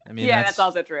them. I mean, that's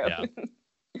also true.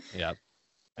 Yeah.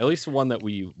 At least the one that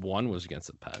we won was against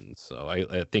the Pens, so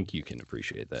I think you can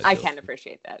appreciate that. I can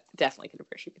appreciate that. Definitely can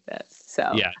appreciate that.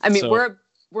 So I mean,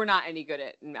 we're not any good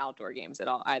at outdoor games at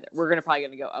all either. We're probably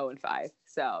gonna go 0-5,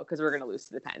 so because we're gonna lose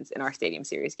to the Pens in our Stadium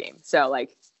Series game. So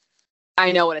like,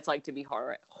 I know what it's like to be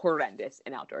horrendous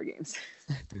in outdoor games.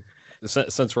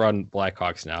 Since we're on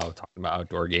Blackhawks now, talking about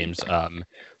outdoor games,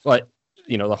 but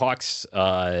the Hawks,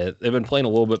 they've been playing a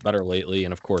little bit better lately,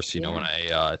 and of course, when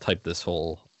I typed this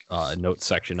whole note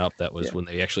section up, that was when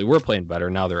they actually were playing better.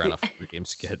 Now they're on a 4-game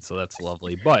skid, so that's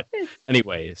lovely. But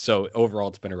anyway, so overall,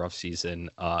 it's been a rough season.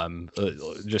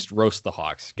 Just roast the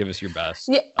Hawks. Give us your best.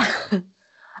 Yeah.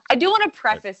 I do want to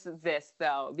preface this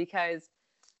though, because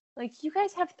like you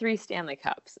guys have 3 Stanley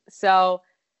Cups. So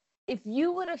if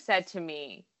you would have said to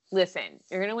me, listen,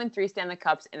 you're going to win 3 Stanley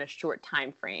Cups in a short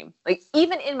time frame, like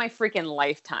even in my freaking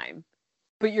lifetime,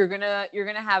 but you're going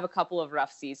to have a couple of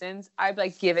rough seasons, I'd be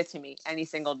like, give it to me any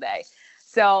single day.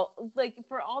 So like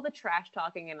for all the trash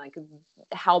talking and like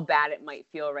how bad it might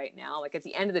feel right now, like at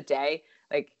the end of the day,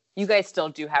 like you guys still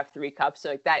do have 3 cups. So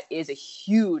like that is a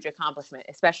huge accomplishment,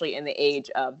 especially in the age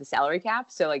of the salary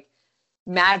cap. So like,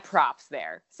 mad props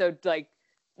there. So like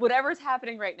whatever's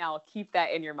happening right now, keep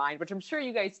that in your mind, which I'm sure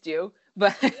you guys do.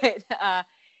 But that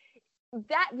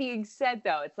being said,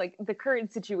 though, it's like the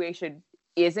current situation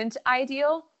isn't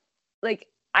ideal. Like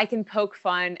I can poke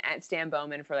fun at Stan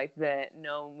Bowman for like the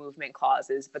no movement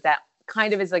clauses, but that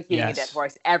kind of is like beating a dead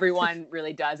horse. Everyone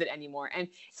really does it anymore. And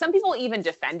some people even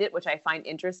defend it, which I find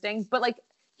interesting. But like,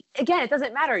 again, it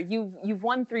doesn't matter. You've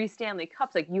won 3 Stanley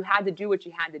Cups. Like you had to do what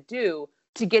you had to do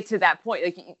to get to that point.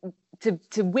 Like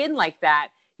to win like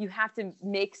that, you have to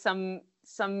make some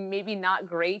maybe not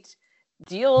great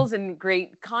deals and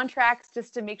great contracts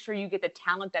just to make sure you get the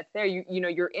talent that's there.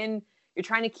 You're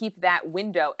trying to keep that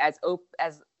window as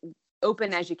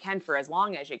open as you can for as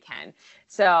long as you can.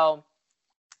 So,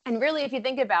 and really, if you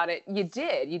think about it, you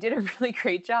did a really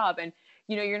great job. And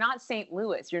you're not St.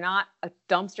 Louis. You're not a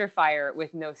dumpster fire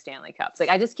with no Stanley Cups. Like,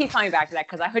 I just keep coming back to that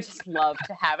because I would just love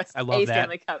to have I love that.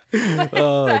 Stanley Cup.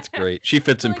 Oh, that's great. She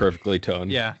fits in perfectly, Tone.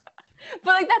 Yeah.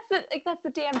 But like that's the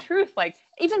damn truth. Like,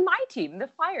 even my team, the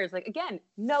Flyers, like, again,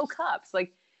 no cups.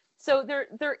 Like, so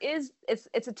there is,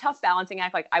 it's a tough balancing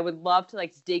act. Like, I would love to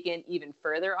like dig in even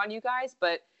further on you guys,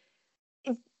 but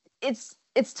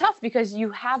it's tough because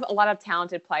you have a lot of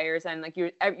talented players, and like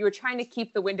you were trying to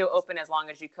keep the window open as long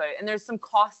as you could, and there's some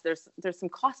costs. There's some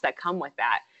costs that come with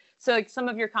that. So like some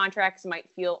of your contracts might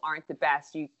feel aren't the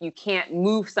best. You can't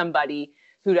move somebody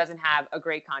who doesn't have a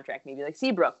great contract, maybe like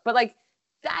Seabrook, but like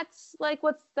that's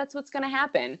what's going to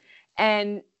happen.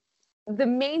 And the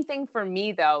main thing for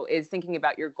me though is thinking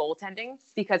about your goaltending,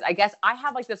 because I guess I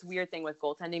have like this weird thing with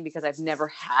goaltending because I've never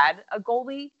had a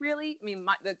goalie really. I mean,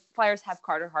 the Flyers have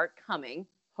Carter Hart coming,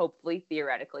 hopefully,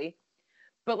 theoretically,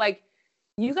 but like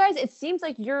you guys, it seems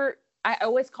like I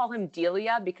always call him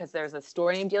Delia because there's a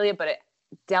store named Delia, but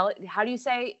how do you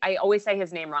say? I always say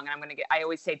his name wrong, and I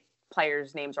always say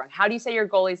players' names wrong. How do you say your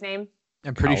goalie's name?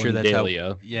 I'm pretty sure that's Delia.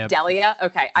 how. Yeah. Delia.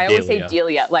 Okay. I always say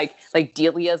Delia, like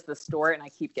Delia's the store, and I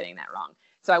keep getting that wrong.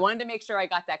 So I wanted to make sure I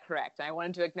got that correct. And I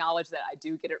wanted to acknowledge that I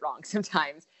do get it wrong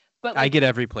sometimes. But like, I get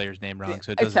every player's name wrong,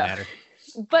 so it doesn't matter.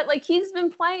 But like he's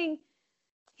been playing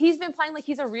like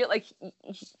he's a real, like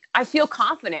I feel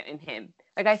confident in him.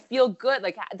 Like I feel good.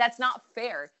 Like that's not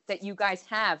fair that you guys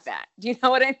have that. Do you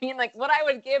know what I mean? Like what I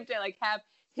would give to like have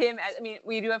him. I mean,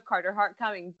 we do have Carter Hart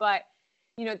coming, but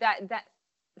that.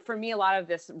 For me, a lot of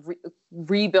this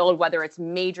rebuild, whether it's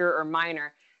major or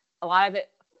minor, a lot of it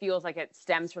feels like it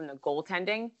stems from the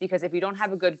goaltending, because if you don't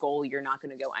have a good goal, you're not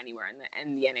going to go anywhere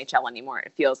in the NHL anymore,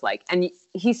 it feels like. And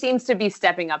he seems to be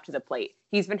stepping up to the plate.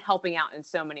 He's been helping out in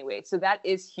so many ways. So that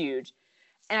is huge.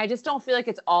 And I just don't feel like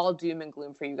it's all doom and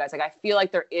gloom for you guys. Like I feel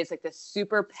like there is like this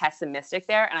super pessimistic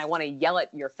there, and I want to yell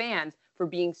at your fans for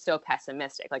being so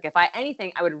pessimistic. Like if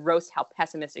anything, I would roast how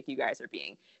pessimistic you guys are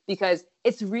being, because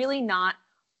it's really not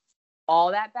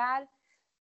all that bad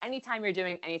anytime you're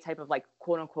doing any type of like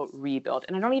quote unquote rebuild.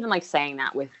 And I don't even like saying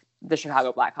that with the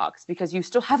Chicago Blackhawks, because you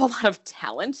still have a lot of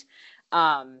talent.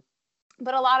 But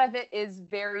a lot of it is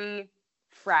very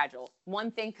fragile.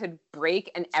 One thing could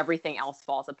break and everything else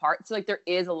falls apart. So like there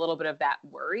is a little bit of that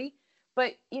worry,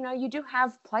 but you do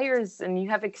have players, and you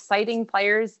have exciting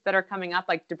players that are coming up,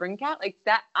 like DeBrincat, like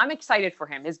that. I'm excited for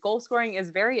him. His goal scoring is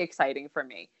very exciting for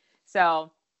me.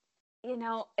 So,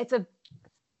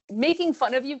 making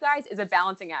fun of you guys is a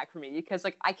balancing act for me, because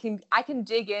like I can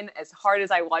dig in as hard as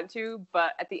I want to,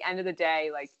 but at the end of the day,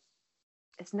 like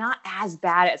it's not as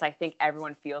bad as I think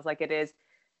everyone feels like it is.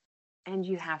 And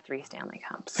you have 3 Stanley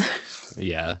Cups.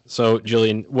 Yeah. So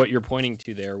Jillian, what you're pointing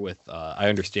to there with, I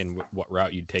understand what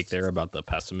route you'd take there about the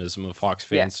pessimism of Hawks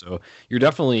fans. Yeah. So you're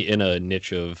definitely in a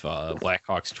niche of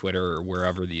Blackhawks Twitter or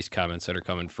wherever these comments that are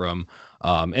coming from.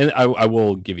 And I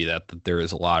will give you that there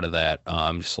is a lot of that,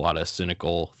 just a lot of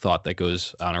cynical thought that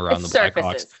goes on around the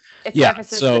Blackhawks. It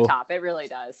surfaces to the top. It really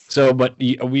does. So, but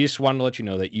we just wanted to let you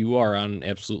know that you are on an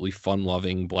absolutely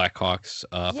fun-loving Blackhawks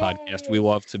podcast. We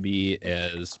love to be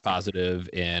as positive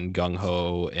and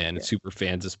gung-ho and super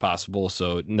fans as possible.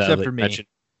 So now Except that for me.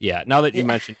 now that you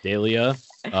mentioned Dahlia,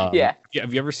 have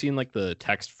you ever seen like the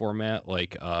text format,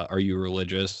 like are you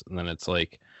religious? And then it's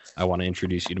like, I want to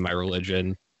introduce you to my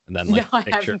religion. And then like I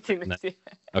haven't seen this yet.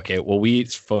 Okay, well, we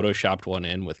photoshopped one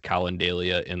in with Colin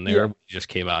Dahlia in there. Yeah. He just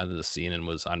came out into the scene and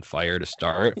was on fire to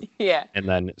start. Yeah. And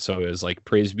then, so it was like,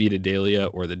 praise be to Dahlia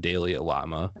or the Dahlia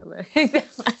Llama.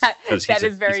 That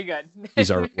is very good.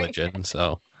 He's our religion.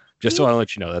 So just want to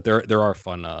let you know that there are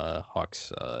fun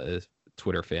Hawks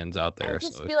Twitter fans out there.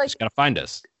 So you just got to find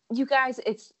us. You guys,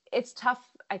 it's tough.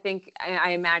 I think,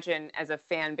 I imagine as a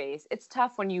fan base, it's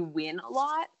tough when you win a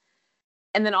lot.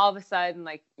 And then all of a sudden,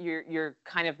 like you're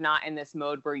kind of not in this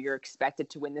mode where you're expected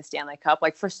to win the Stanley Cup.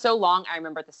 Like for so long, I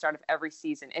remember at the start of every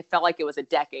season, it felt like it was a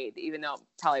decade, even though it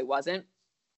probably wasn't.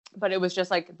 But it was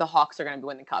just like the Hawks are going to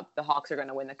win the Cup. The Hawks are going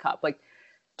to win the Cup. Like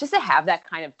just to have that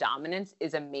kind of dominance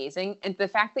is amazing. And the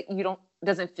fact that you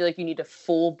doesn't feel like you need a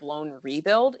full blown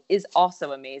rebuild is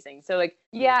also amazing. So like,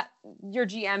 yeah, your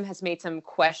GM has made some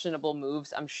questionable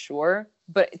moves, I'm sure.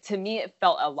 But to me, it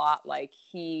felt a lot like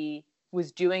he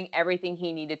was doing everything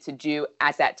he needed to do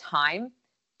at that time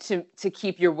to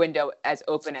keep your window as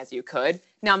open as you could.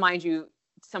 Now, mind you,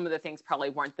 some of the things probably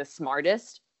weren't the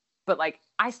smartest, but like,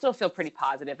 I still feel pretty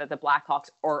positive that the Blackhawks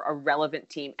are a relevant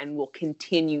team and will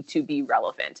continue to be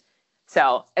relevant.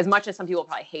 So as much as some people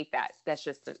probably hate that,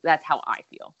 that's how I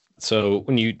feel. So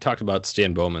when you talked about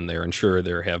Stan Bowman there, and sure,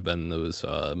 there have been those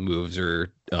moves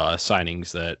or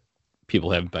signings that people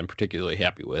haven't been particularly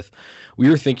happy with. We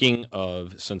were thinking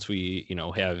of, since we,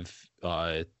 have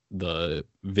the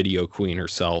video queen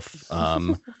herself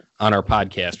on our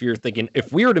podcast, we were thinking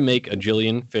if we were to make a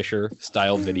Jillian Fisher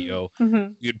style video,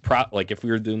 you'd like if we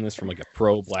were doing this from like a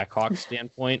pro Blackhawks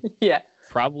standpoint, yeah,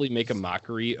 probably make a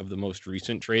mockery of the most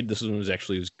recent trade. This one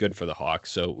was good for the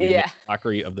Hawks. So we make a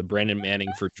mockery of the Brandon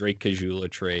Manning for Drake Caggiula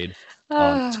trade.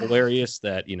 It's hilarious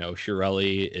that,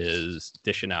 Chiarelli is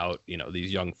dishing out,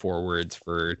 these young forwards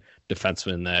for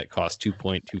defensemen that cost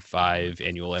 2.25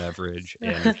 annual average,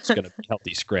 and they're just going to be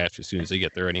healthy scratch as soon as they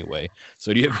get there anyway.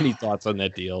 So do you have any thoughts on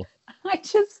that deal?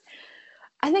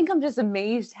 I think I'm just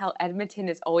amazed how Edmonton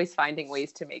is always finding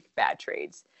ways to make bad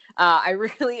trades. I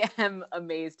really am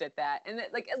amazed at that. And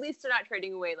that, like, at least they're not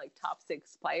trading away like top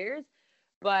 6 players,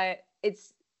 but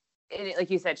like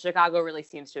you said, Chicago really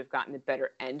seems to have gotten the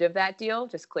better end of that deal,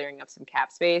 just clearing up some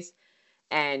cap space.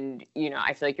 And,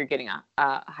 I feel like you're getting a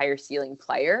higher ceiling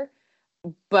player,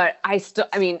 but I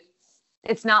mean,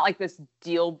 it's not like this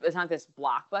deal. It's not this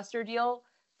blockbuster deal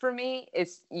for me.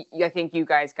 I think you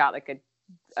guys got like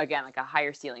a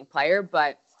higher ceiling player,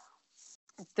 but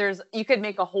you could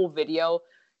make a whole video.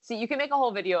 See, you can make a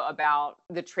whole video about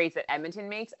the trades that Edmonton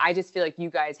makes. I just feel like you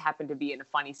guys happen to be in a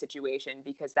funny situation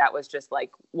because that was just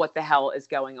like, what the hell is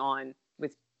going on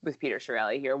with Peter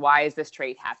Chiarelli here? Why is this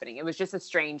trade happening? It was just a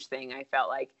strange thing, I felt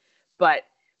like. But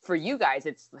for you guys,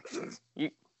 it's like you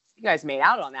guys made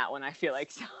out on that one, I feel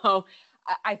like. So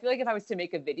I feel like if I was to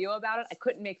make a video about it, I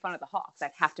couldn't make fun of the Hawks.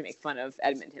 I'd have to make fun of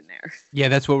Edmonton there. Yeah,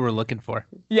 that's what we're looking for.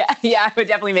 Yeah, I would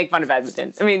definitely make fun of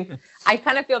Edmonton. I mean, I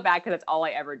kind of feel bad because that's all I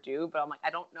ever do, but I'm like,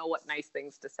 I don't know what nice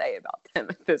things to say about them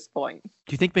at this point.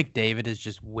 Do you think McDavid is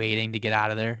just waiting to get out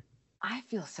of there? I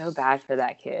feel so bad for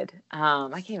that kid. I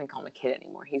can't even call him a kid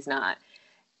anymore. He's not.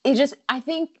 I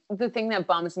think the thing that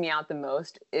bums me out the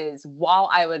most is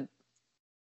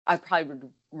I probably would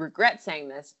regret saying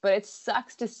this, but it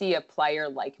sucks to see a player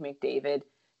like McDavid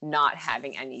not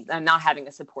having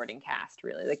a supporting cast,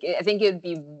 really. Like, I think it would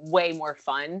be way more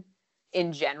fun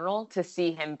in general to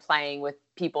see him playing with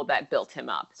people that built him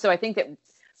up. So I think that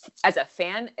as a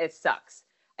fan, it sucks.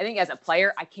 I think as a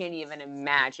player, I can't even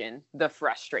imagine the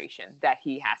frustration that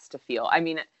he has to feel. I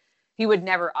mean, he would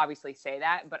never obviously say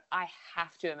that, but I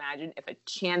have to imagine if a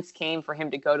chance came for him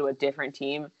to go to a different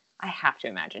team, I have to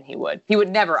imagine he would. He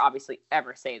would never obviously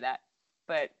ever say that,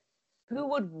 but who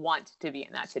would want to be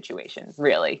in that situation,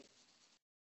 really?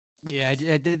 Yeah, I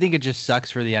think it just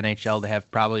sucks for the NHL to have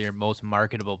probably your most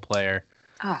marketable player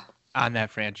on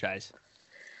that franchise.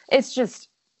 It's just,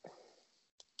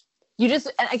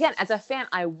 again, as a fan,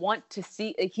 I want to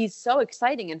see, like, he's so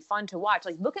exciting and fun to watch.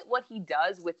 Like, look at what he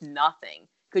does with nothing.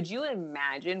 Could you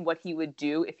imagine what he would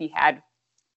do if he had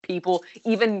people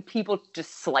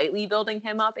just slightly building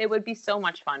him up? It would be so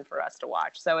much fun for us to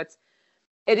watch. So it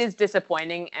is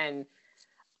disappointing, and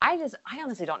I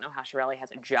honestly don't know how Chiarelli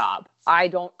has a job. I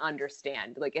don't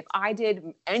understand. Like, if I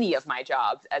did any of my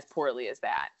jobs as poorly as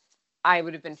that, I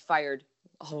would have been fired.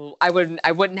 Oh, I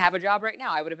wouldn't have a job right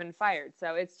now. I would have been fired.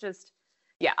 So it's just,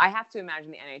 yeah, I have to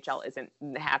imagine the NHL isn't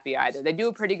happy either. They do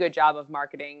a pretty good job of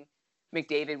marketing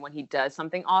McDavid when he does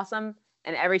something awesome.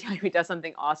 And every time he does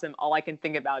something awesome, all I can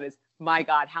think about is, my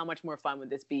God, how much more fun would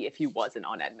this be if he wasn't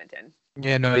on Edmonton?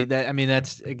 Yeah, no,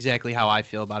 that's exactly how I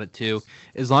feel about it too.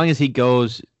 As long as he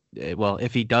goes, well,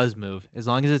 if he does move, as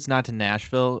long as it's not to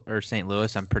Nashville or St.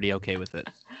 Louis, I'm pretty okay with it.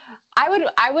 I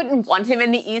wouldn't want him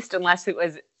in the East unless it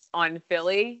was on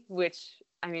Philly, which,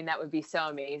 I mean, that would be so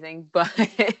amazing. But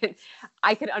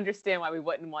I could understand why we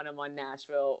wouldn't want him on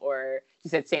Nashville, or you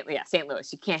said St.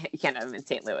 Louis. You can't have him in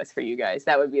St. Louis for you guys.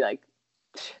 That would be like,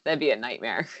 that'd be a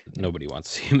nightmare. Nobody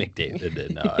wants to see McDavid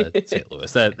in St.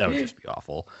 Louis. That would just be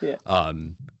awful. Yeah.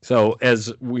 So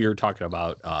as we were talking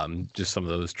about just some of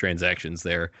those transactions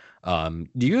there, do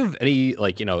you have any,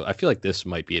 like, I feel like this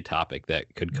might be a topic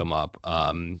that could come up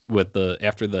with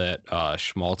after that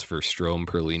Schmaltz for Strome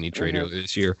Perlini trade earlier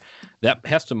this year. That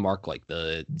has to mark like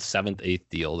the 7th, 8th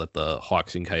deal that the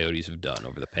Hawks and Coyotes have done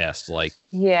over the past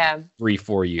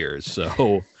 3-4 years.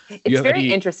 So it's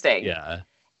very interesting. Yeah.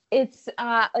 It's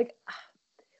I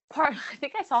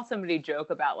think I saw somebody joke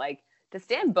about, like, does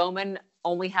Stan Bowman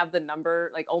only have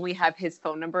only have his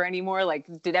phone number anymore? Like,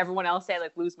 did everyone else say,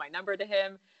 like, lose my number to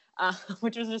him?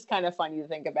 Which was just kind of funny to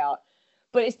think about.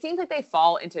 But it seems like they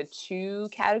fall into 2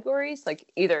 categories, like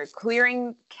either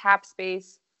clearing cap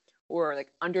space or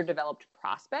like underdeveloped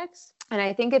prospects. And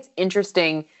I think it's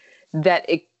interesting that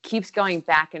it keeps going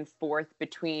back and forth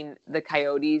between the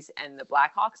Coyotes and the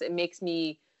Blackhawks. It makes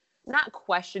me not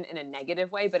question in a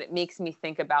negative way, but it makes me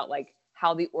think about, like,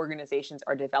 how the organizations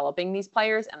are developing these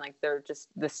players and, like, they're just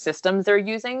the systems they're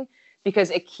using,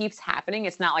 because it keeps happening.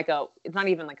 It's not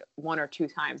even like one or two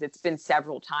times. It's been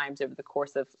several times over the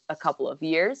course of a couple of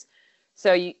years.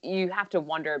 So you have to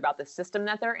wonder about the system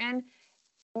that they're in.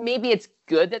 Maybe it's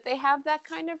good that they have that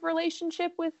kind of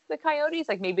relationship with the Coyotes.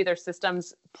 Like maybe their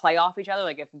systems play off each other.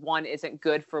 Like if one isn't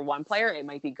good for one player, it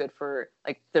might be good for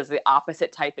like there's the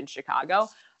opposite type in Chicago.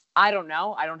 I don't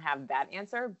know. I don't have that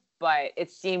answer, but it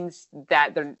seems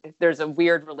that there's a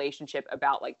weird relationship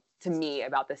about to me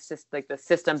about the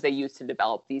systems they use to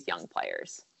develop these young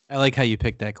players. I like how you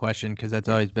picked that question because that's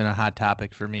always been a hot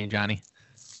topic for me, Johnny.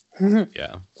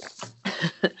 Yeah.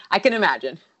 I can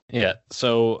imagine. Yeah.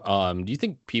 So, do you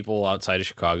think people outside of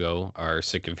Chicago are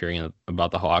sick of hearing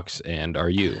about the Hawks? And are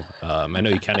you? I know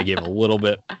you kind of gave a little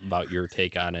bit about your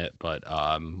take on it, but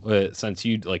since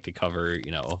you'd like to cover,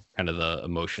 kind of the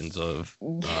emotions of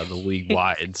the league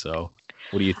wide. So,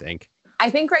 what do you think? I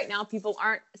think right now people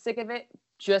aren't sick of it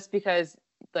just because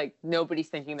nobody's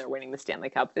thinking they're winning the Stanley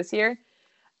Cup this year.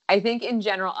 I think in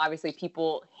general, obviously,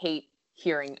 people hate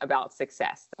hearing about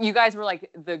success. You guys were like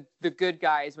the good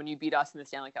guys when you beat us in the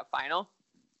Stanley Cup final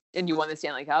and you won the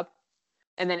Stanley Cup.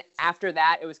 And then after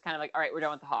that, it was kind of like, all right, we're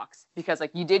done with the Hawks because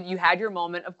you had your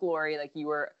moment of glory. Like you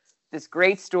were this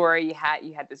great story. You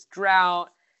had this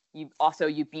drought. You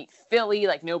beat Philly.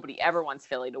 Like nobody ever wants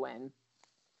Philly to win.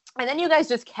 And then you guys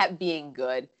just kept being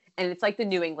good. And it's like the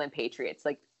New England Patriots.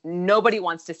 Like nobody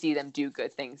wants to see them do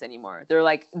good things anymore. They're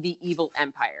like the evil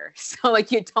empire. So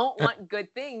you don't want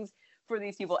good things for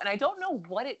these people. And I don't know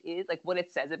what it is, what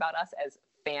it says about us as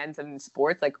fans in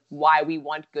sports, why we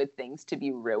want good things to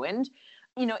be ruined.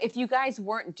 If you guys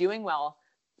weren't doing well,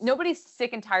 nobody's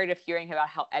sick and tired of hearing about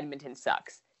how Edmonton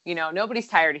sucks. Nobody's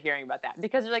tired of hearing about that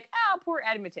because they're like, poor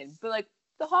Edmonton. But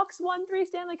the Hawks won 3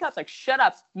 Stanley Cups. Shut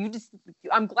up.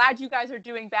 I'm glad you guys are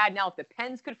doing bad. Now, if the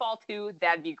Pens could fall too,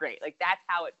 that'd be great. That's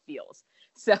how it feels.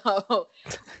 So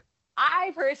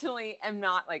I personally am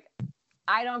not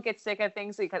I don't get sick of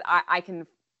things because I can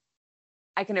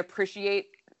appreciate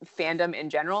fandom in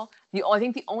general. I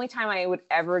think the only time I would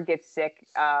ever get sick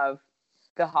of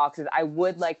the Hawks is I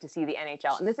would like to see the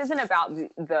NHL. And this isn't about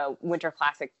the Winter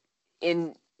Classic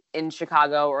in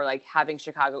Chicago or having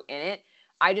Chicago in it.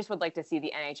 I just would like to see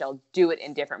the NHL do it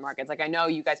in different markets. I know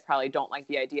you guys probably don't like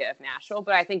the idea of Nashville,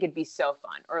 but I think it'd be so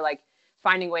fun. Or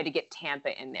finding a way to get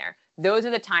Tampa in there. Those are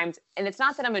the times, and it's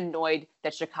not that I'm annoyed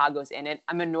that Chicago's in it.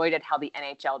 I'm annoyed at how the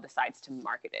NHL decides to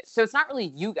market it. So it's not really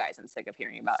you guys I'm sick of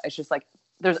hearing about. It's just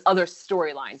there's other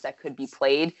storylines that could be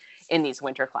played in these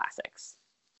Winter Classics.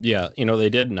 Yeah, they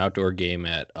did an outdoor game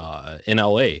in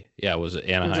LA. Yeah, it was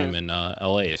Anaheim in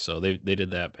LA. So they did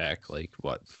that back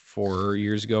 4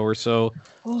 years ago or so.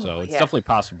 So it's definitely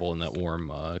possible in that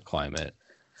warm climate.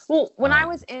 Well, when I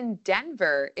was in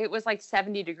Denver, it was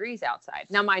 70 degrees outside.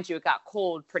 Now, mind you, it got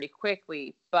cold pretty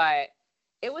quickly, but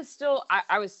it was still,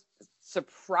 I was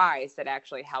surprised at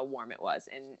actually how warm it was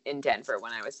in Denver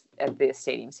when I was at the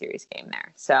Stadium Series game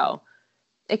there. So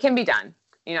it can be done.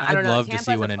 I don't know. I'd love to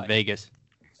see one in Vegas.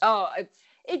 Oh,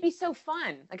 it'd be so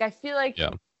fun. I feel like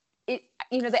it,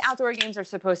 the outdoor games are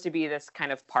supposed to be this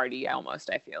kind of party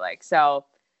almost, I feel like. So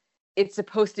it's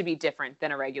supposed to be different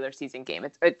than a regular season game.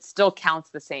 It still counts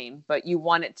the same, but you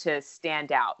want it to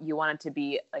stand out. You want it to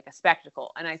be a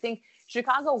spectacle. And I think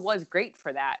Chicago was great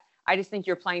for that. I just think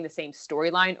you're playing the same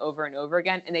storyline over and over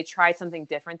again. And they tried something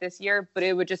different this year, but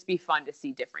it would just be fun to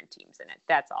see different teams in it.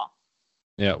 That's all.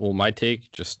 Yeah, well, my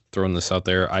take, just throwing this out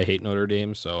there, I hate Notre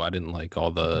Dame, so I didn't like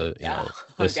all the,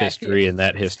 this history and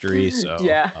that history. So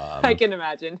I can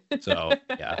imagine. So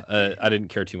I didn't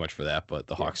care too much for that, but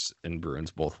the Hawks and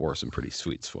Bruins both wore some pretty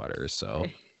sweet sweaters, so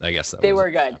I guess that they was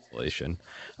were good.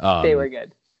 They were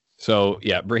good. So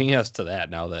bringing us to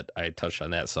that, now that I touched on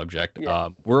that subject,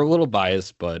 we're a little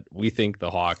biased, but we think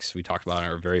the Hawks, we talked about in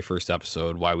our very first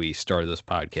episode, why we started this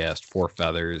podcast, Four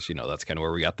Feathers, that's kind of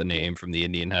where we got the name from the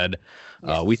Indian head.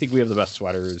 Yes. We think we have the best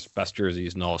sweaters, best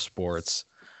jerseys in all sports.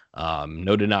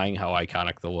 No denying how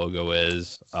iconic the logo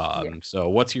is. So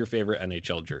what's your favorite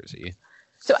NHL jersey?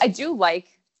 So I do like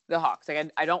the Hawks.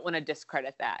 I don't want to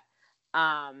discredit that.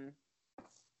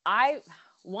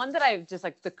 One that I just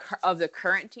of the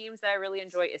current teams that I really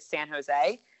enjoy is San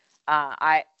Jose.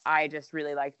 I just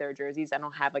really like their jerseys. I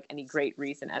don't have any great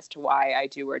reason as to why I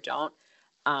do or don't.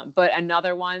 But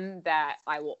another one that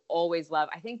I will always love,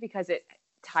 I think because it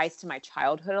ties to my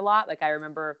childhood a lot. I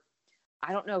remember,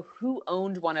 I don't know who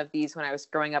owned one of these when I was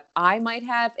growing up. I might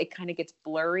have. It kind of gets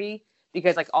blurry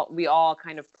because we all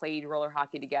kind of played roller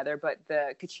hockey together. But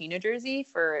the Kachina jersey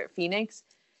for Phoenix,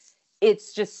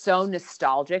 it's just so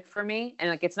nostalgic for me.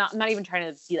 And it's not, I'm not even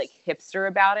trying to be hipster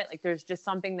about it. There's just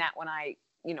something that when I,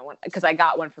 because I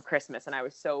got one for Christmas and I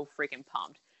was so freaking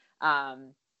pumped.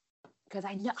 because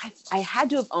I know I had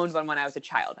to have owned one when I was a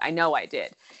child. I know I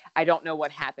did. I don't know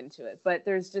what happened to it, but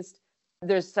there's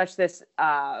such this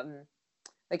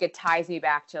like it ties me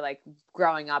back to like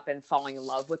growing up and falling in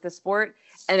love with the sport,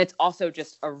 and it's also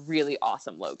just a really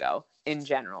awesome logo in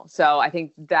general. So I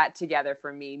think that together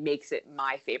for me makes it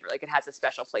my favorite. Like it has a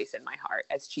special place in my heart,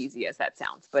 as cheesy as that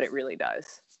sounds, but it really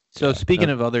does. So speaking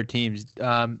of other teams,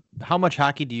 how much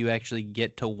hockey do you actually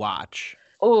get to watch?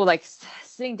 Oh, like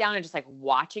sitting down and just like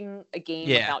watching a game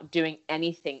without doing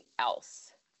anything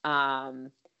else.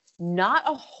 Not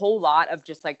a whole lot of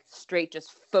just like straight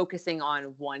just focusing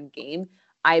on one game.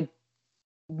 I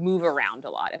move around a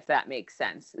lot, if that makes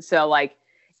sense. So like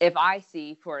if I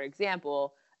see, for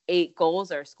example, 8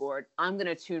 goals are scored, I'm going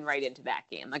to tune right into that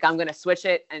game. Like I'm going to switch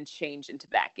it and change into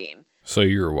that game. So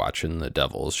you were watching the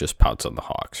Devils just pounce on the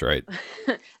Hawks, right?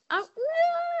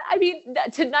 I mean,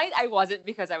 tonight I wasn't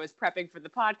because I was prepping for the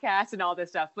podcast and all this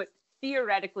stuff, but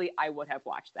theoretically I would have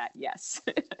watched that. Yes.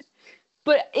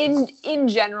 But in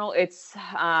general, it's,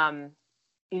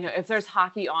 if there's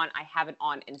hockey on, I have it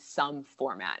on in some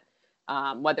format,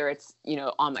 whether it's,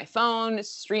 on my phone,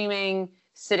 streaming,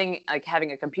 sitting, like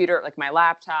having a computer, like my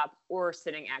laptop, or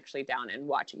sitting actually down and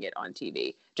watching it on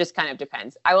TV. Just kind of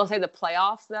depends. I will say the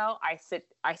playoffs, though, I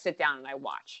sit down and I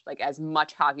watch like as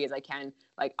much hockey as I can.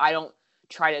 Like I don't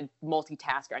try to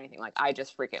multitask or anything. Like I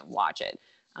just freaking watch it.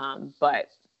 But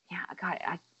yeah, God,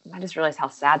 I just realized how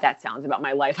sad that sounds about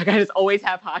my life. Like I just always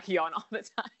have hockey on all the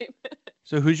time.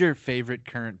 So who's your favorite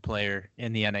current player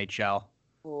in the NHL?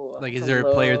 Ooh, like, is there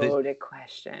a player that? Loaded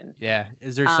question. Yeah,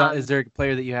 is there a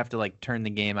player that you have to like turn the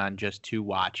game on just to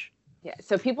watch? Yeah,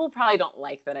 so people probably don't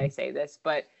like that I say this,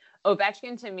 but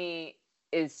Ovechkin to me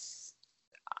is.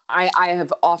 I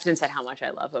have often said how much I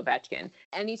love Ovechkin.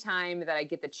 Anytime that I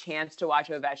get the chance to watch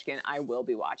Ovechkin, I will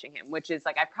be watching him, which is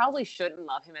like I probably shouldn't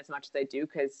love him as much as I do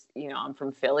because I'm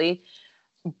from Philly,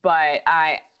 but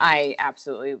I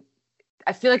absolutely.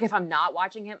 I feel like if I'm not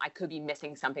watching him, I could be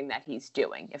missing something that he's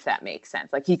doing, if that makes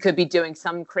sense. Like he could be doing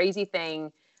some crazy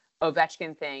thing,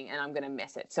 Ovechkin thing, and I'm going to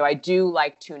miss it. So I do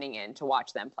like tuning in to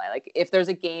watch them play. Like if there's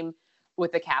a game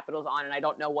with the Capitals on and I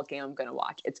don't know what game I'm going to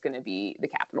watch, it's going to be the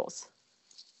Capitals.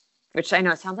 Which I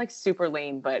know sounds like super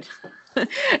lame, but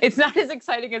it's not as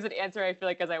exciting as an answer, I feel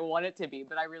like, as I want it to be.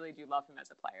 But I really do love him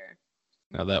as a player.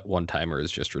 Now that one-timer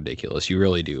is just ridiculous. You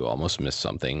really do almost miss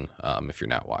something if you're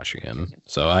not watching him.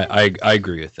 So I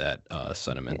agree with that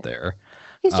sentiment there.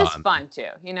 He's just fun too.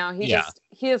 He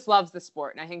just loves the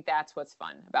sport, and I think that's what's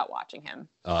fun about watching him.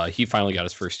 He finally got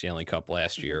his first Stanley Cup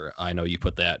last year. I know you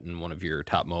put that in one of your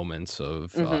top moments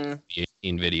of the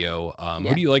 18 video.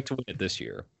 Who do you like to win it this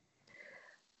year?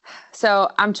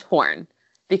 So I'm torn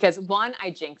because one,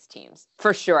 I jinx teams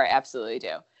for sure. I absolutely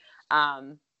do.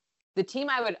 The team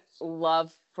I would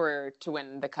love to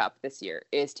win the cup this year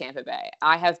is Tampa Bay.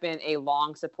 I have been a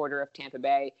long supporter of Tampa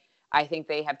Bay. I think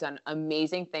they have done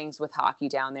amazing things with hockey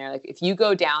down there. Like if you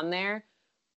go down there,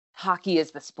 hockey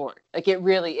is the sport. Like it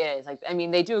really is. Like, I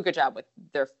mean, they do a good job with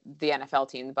the NFL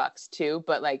team, the Bucks too,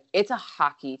 but like it's a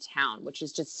hockey town, which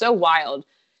is just so wild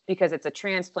because it's a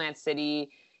transplant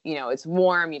city. It's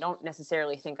warm. You don't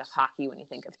necessarily think of hockey when you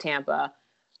think of Tampa.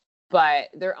 But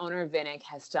their owner, Vinnick,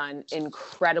 has done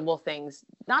incredible things,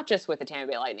 not just with the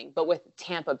Tampa Bay Lightning, but with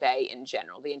Tampa Bay in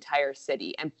general, the entire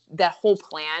city. And that whole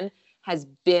plan has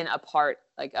been a part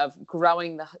of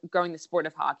growing the sport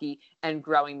of hockey and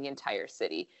growing the entire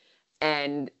city.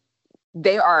 And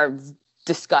they are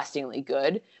disgustingly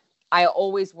good. I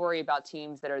always worry about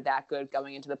teams that are that good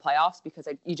going into the playoffs because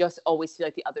you just always feel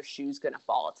like the other shoe's going to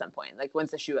fall at some point. Like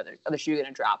when's the other shoe going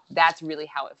to drop? That's really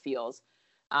how it feels.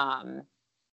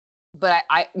 But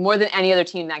I more than any other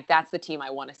team, that's the team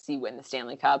I want to see win the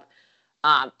Stanley Cup.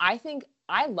 I think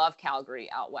I love Calgary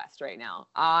out west right now.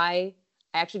 I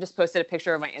actually just posted a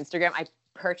picture of my Instagram. I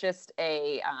purchased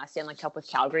a Stanley Cup with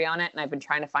Calgary on it, and I've been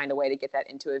trying to find a way to get that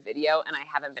into a video, and I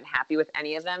haven't been happy with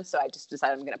any of them. So I just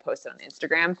decided I'm going to post it on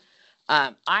Instagram.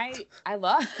 I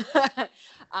love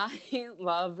I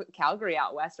love Calgary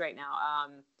out west right now.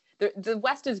 The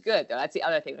West is good though. That's the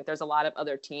other thing. Like there's a lot of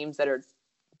other teams that are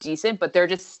decent, but they're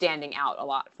just standing out a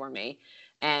lot for me.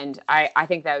 And I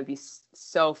think that would be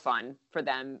so fun for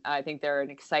them. I think they're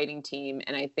an exciting team.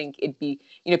 And I think it'd be,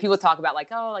 people talk about like,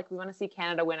 oh, like we want to see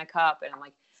Canada win a cup. And I'm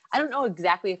like, I don't know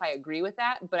exactly if I agree with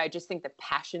that, but I just think the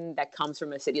passion that comes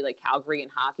from a city like Calgary in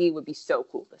hockey would be so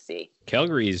cool to see.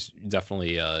 Calgary is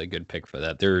definitely a good pick for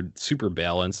that. They're super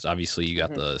balanced. Obviously, you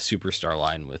got the superstar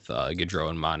line with Gaudreau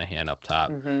and Monahan up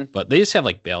top, but they just have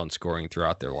like balanced scoring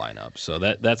throughout their lineup. So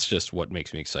that's just what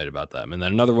makes me excited about them. And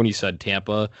then another one you said,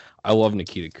 Tampa. I love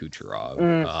Nikita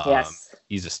Kucherov. Yes.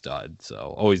 He's a stud.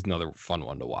 So always another fun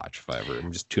one to watch if I ever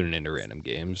am just tuning into random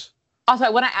games. Also, I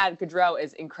want to add, Gaudreau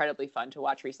is incredibly fun to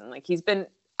watch recently. Like, he's been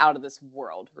out of this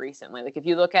world recently. Like, if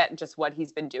you look at just what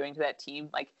he's been doing to that team,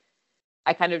 like,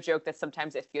 I kind of joke that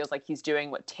sometimes it feels like he's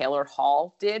doing what Taylor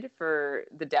Hall did for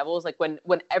the Devils. Like, when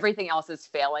everything else is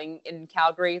failing in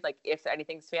Calgary, like, if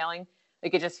anything's failing,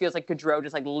 like, it just feels like Gaudreau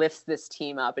just, like, lifts this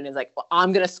team up and is like, well,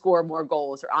 I'm going to score more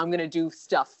goals, or I'm going to do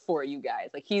stuff for you guys.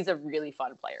 Like, he's a really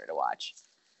fun player to watch.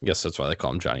 I guess that's why they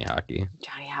call him Johnny Hockey.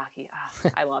 Johnny Hockey.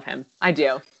 Oh, I love him. I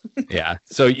do. Yeah.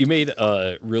 So you made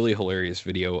a really hilarious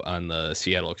video on the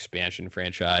Seattle expansion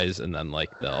franchise, and then like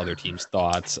the other team's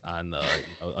thoughts on the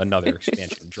another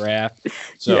expansion draft.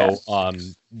 So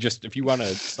just if you want to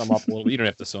sum up a little, you don't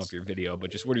have to sum up your video, but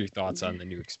just what are your thoughts on the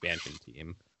new expansion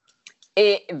team?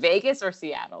 Vegas or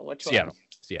Seattle? Which Seattle. one?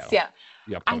 Seattle.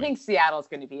 Yep, I think Seattle's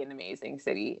going to be an amazing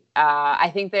city.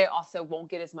 I think they also won't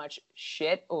get as much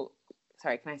shit. Oh,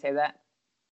 sorry, can I say that?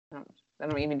 I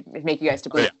don't even make you guys to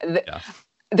believe.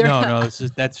 No,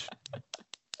 that's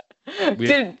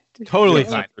totally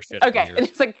fine. Okay, and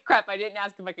it's like crap. I didn't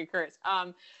ask if I could curse.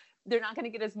 They're not going to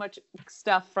get as much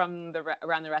stuff from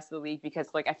around the rest of the league because,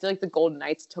 like, I feel like the Golden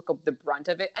Knights took up the brunt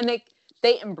of it, and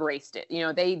they embraced it. You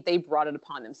know, they brought it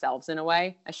upon themselves in a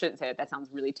way. I shouldn't say that. That sounds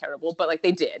really terrible, but like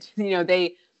they did. You know,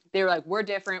 they were like, we're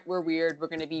different, we're weird, we're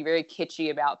going to be very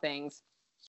kitschy about things.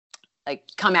 Like,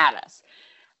 come at us.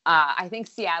 I think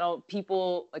Seattle,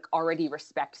 people like already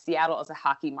respect Seattle as a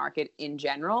hockey market in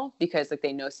general because like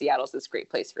they know Seattle's this great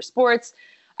place for sports.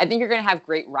 I think you're going to have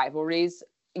great rivalries,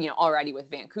 you know, already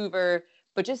with Vancouver,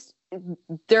 but just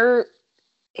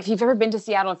if you've ever been to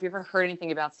Seattle, if you've ever heard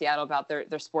anything about Seattle, about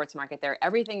their sports market there,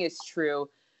 everything is true.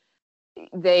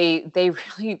 They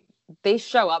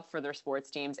show up for their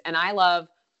sports teams. And I love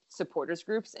supporters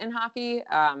groups in hockey.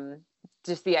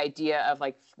 Just the idea of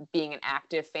like being an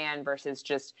active fan versus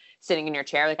just sitting in your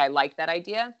chair. Like, I like that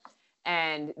idea.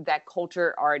 And that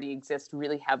culture already exists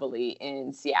really heavily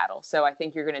in Seattle. So I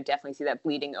think you're going to definitely see that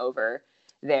bleeding over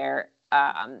there.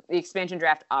 The expansion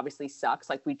draft obviously sucks.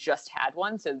 Like, we just had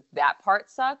one. So that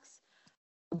part sucks.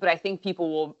 But I think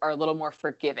people are a little more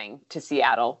forgiving to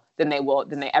Seattle than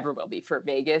they ever will be for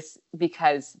Vegas,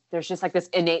 because there's just like this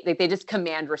innate, like they just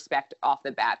command respect off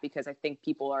the bat because I think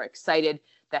people are excited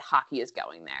that hockey is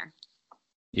going there.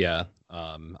 Yeah.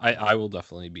 I will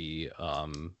definitely be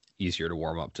easier to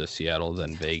warm up to Seattle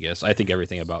than Vegas. I think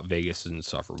everything about Vegas is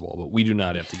insufferable, but we do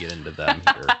not have to get into them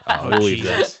here.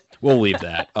 We'll leave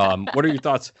that. What are your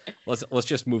thoughts? Let's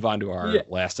just move on to our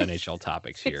last NHL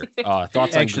topics here.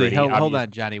 Thoughts Actually, on Gritty? hold on,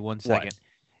 Johnny, 1 second. What?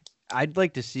 I'd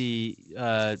like to see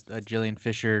a Jillian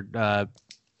Fisher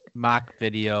mock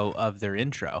video of their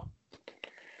intro.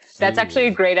 That's actually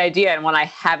a great idea, and one I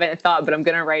haven't thought, but I'm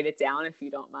going to write it down if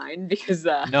you don't mind, because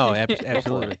no,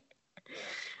 absolutely.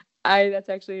 That's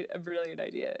actually a brilliant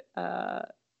idea.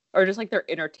 Or just like their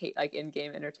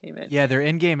in-game entertainment. Yeah, their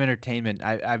in-game entertainment.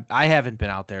 I haven't been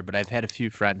out there, but I've had a few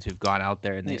friends who've gone out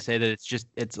there, and they say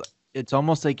that it's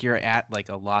almost like you're at like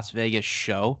a Las Vegas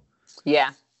show.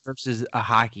 Yeah. Versus a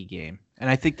hockey game, and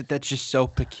I think that that's just so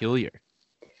peculiar.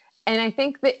 And I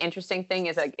think the interesting thing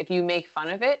is like if you make fun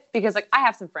of it, because like I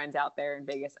have some friends out there in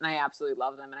Vegas, and I absolutely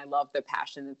love them, and I love the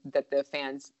passion that the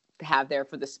fans have there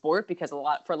for the sport, because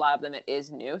for a lot of them it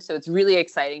is new, so it's really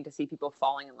exciting to see people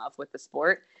falling in love with the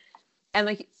sport. And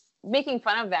like making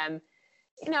fun of them,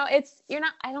 you know,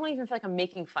 I don't even feel like I'm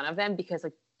making fun of them, because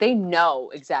like they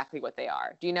know exactly what they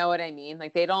are. Do you know what I mean?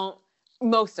 Like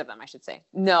most of them, I should say,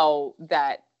 know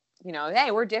that, you know, hey,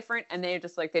 we're different, and they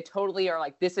just like, they totally are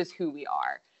like, this is who we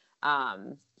are.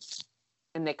 And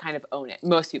they kind of own it.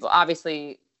 Most people,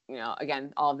 obviously, you know,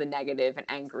 again, all of the negative and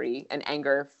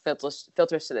anger filters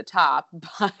to the top,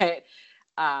 but,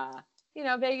 you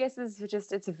know, Vegas is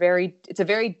just, it's a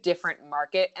very different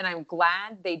market. And I'm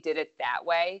glad they did it that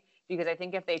way, because I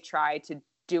think if they tried to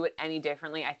do it any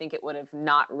differently, I think it would have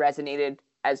not resonated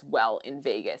as well in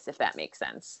Vegas, if that makes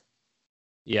sense.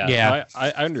 Yeah. I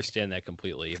understand that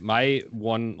completely. My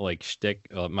one like shtick,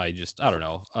 I don't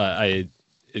know, it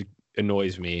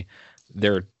annoys me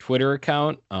their Twitter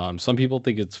account. Some people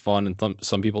think it's fun and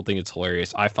some people think it's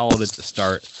hilarious. I followed it to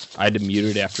start. I had to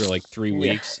mute it after like 3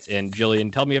 weeks. And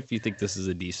Jillian, tell me if you think this is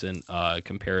a decent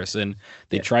comparison.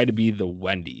 They tried to be the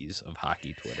Wendy's of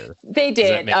hockey Twitter. They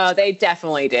did. Oh, they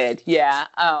definitely did. Yeah.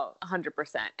 Oh,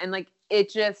 100%. And like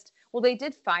it just, well, they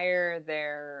did fire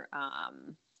their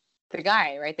the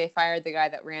guy, right? They fired the guy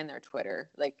that ran their Twitter.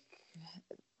 Like,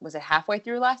 was it halfway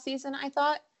through last season? I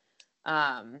thought.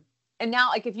 And now,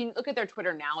 like, if you look at their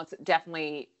Twitter now, it's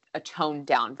definitely a toned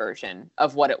down version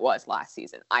of what it was last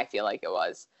season. I feel like it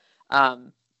was.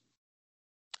 But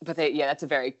that's a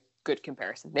very good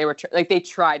comparison. They were they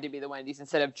tried to be the Wendy's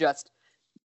instead of just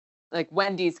like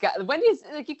Wendy's.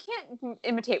 Like, you can't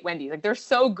imitate Wendy's. Like, they're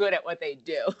so good at what they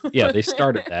do. Yeah, they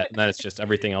started that, and then it's just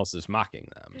everything else is mocking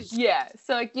them. Yeah,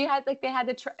 so like they had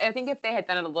to try. I think if they had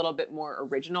done it a little bit more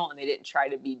original and they didn't try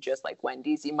to be just like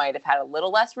Wendy's, you might have had a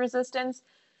little less resistance.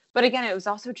 But again, it was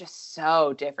also just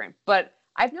so different. But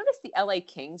I've noticed the LA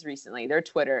Kings recently, their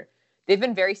Twitter, they've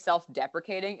been very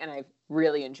self-deprecating, and I've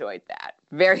really enjoyed that.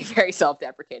 Very, very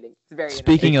self-deprecating. It's very.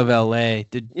 Speaking of LA,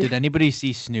 did anybody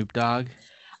see Snoop Dogg?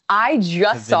 I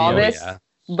just saw this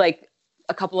like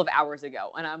a couple of hours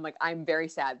ago, and I'm like, I'm very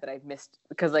sad that I've missed,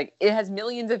 because like it has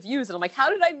millions of views, and I'm like, how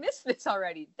did I miss this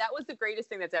already? That was the greatest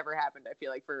thing that's ever happened, I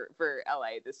feel like, for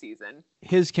LA this season.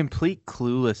 His complete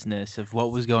cluelessness of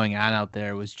what was going on out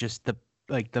there was just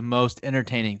the most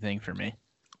entertaining thing for me.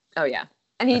 Oh yeah,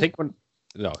 and I think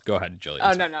no, go ahead, Jillian.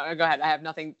 Oh no, go ahead. I have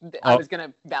nothing. I was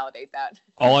gonna validate that.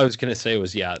 All I was gonna say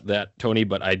was that Tony.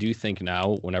 But I do think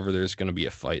now, whenever there's gonna be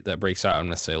a fight that breaks out, I'm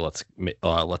gonna say let's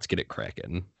get it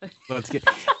cracking. Let's get.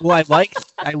 Well, I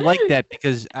like that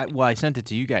because I sent it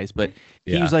to you guys, but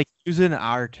he was like using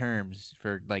our terms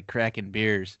for like cracking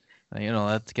beers. Like,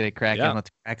 let's get it cracking. Yeah. Let's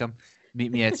crack them.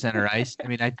 Meet me at center ice. I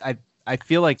mean, I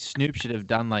feel like Snoop should have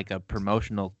done like a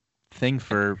promotional thing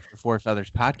for Four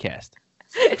Feathers podcast.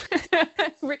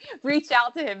 Reach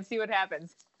out to him, see what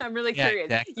happens. I'm really curious.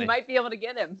 Exactly. You might be able to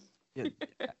get him.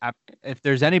 If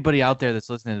there's anybody out there that's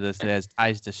listening to this that has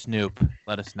ties to Snoop,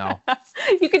 let us know.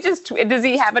 You could just does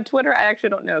he have a Twitter? I actually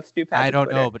don't know if Snoop has a Twitter. I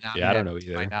don't know, but I don't know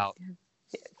either.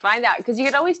 Find out, because you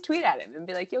could always tweet at him and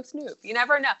be like, yo, Snoop. You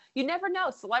never know.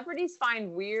 Celebrities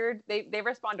find weird, they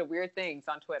respond to weird things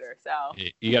on Twitter. So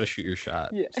you got to shoot your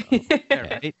shot. Yeah. So. Yeah,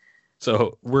 right?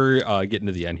 So we're getting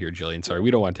to the end here, Jillian. Sorry,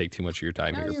 we don't want to take too much of your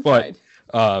time here. But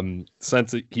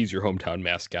since he's your hometown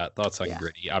mascot, thoughts on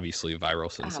Gritty? Obviously a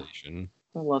viral sensation.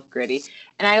 I love Gritty.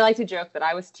 And I like to joke that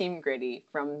I was Team Gritty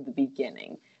from the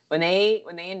beginning. When they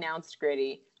announced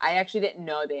Gritty, I actually didn't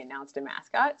know they announced a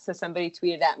mascot. So somebody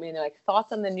tweeted at me and they're like,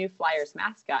 thoughts on the new Flyers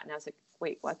mascot? And I was like,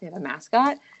 wait, what? They have a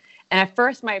mascot? And at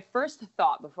first, my first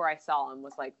thought before I saw him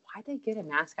was like, why'd they get a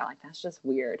mascot? Like, that's just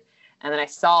weird. And then I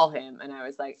saw him and I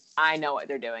was like, I know what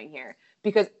they're doing here.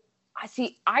 Because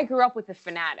I grew up with the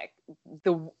Fanatic,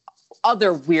 the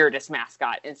other weirdest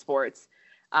mascot in sports.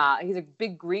 He's a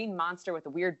big green monster with a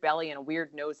weird belly and a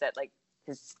weird nose that like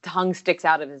his tongue sticks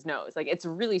out of his nose. Like, it's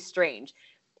really strange.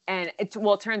 And it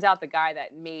turns out the guy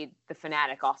that made the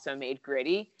Fanatic also made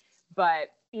Gritty.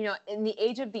 But, in the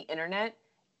age of the internet,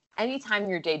 anytime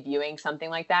you're debuting something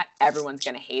like that, everyone's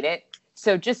going to hate it.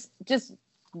 So just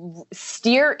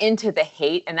steer into the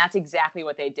hate, and that's exactly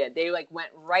what they did. They like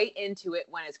went right into it,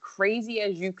 went as crazy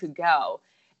as you could go,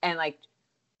 and like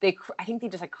I think they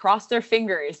just like crossed their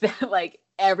fingers that like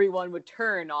everyone would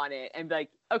turn on it and be like,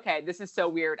 okay, this is so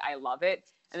weird, I love it.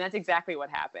 And that's exactly what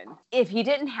happened. If he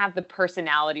didn't have the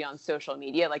personality on social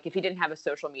media, like if he didn't have a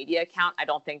social media account, I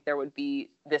don't think there would be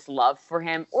this love for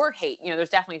him or hate. There's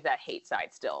definitely that hate side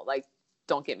still. Like,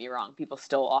 don't get me wrong, people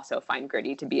still also find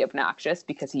Gritty to be obnoxious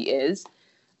because he is.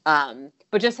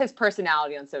 But just his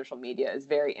personality on social media is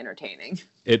very entertaining.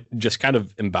 It just kind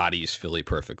of embodies Philly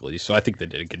perfectly. So I think they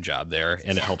did a good job there,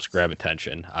 and it helps grab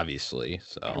attention, obviously.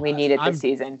 So and we need it this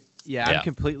season. Yeah, I'm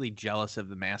completely jealous of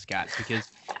the mascot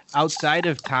because outside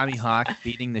of Tommy Hawk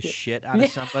beating the shit out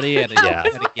of somebody at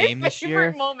a game this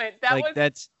year, moment.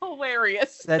 That's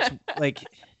hilarious. That's like,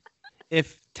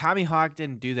 if Tommy Hawk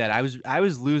didn't do that, I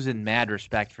was losing mad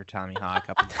respect for Tommy Hawk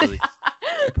up until he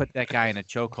put that guy in a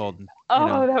chokehold. And,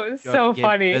 that was so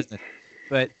funny.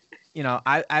 But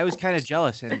I was kind of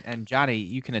jealous, and Johnny,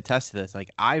 you can attest to this. Like,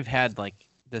 I've had like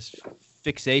this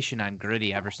fixation on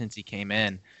Gritty ever since he came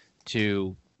in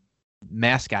to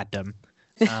mascotdom.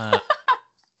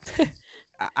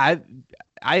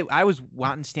 I was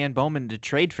wanting Stan Bowman to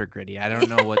trade for Gritty. I don't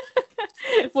know what.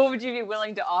 What would you be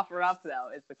willing to offer up, though,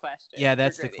 is the question. Yeah,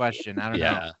 that's the question. I don't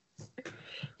know.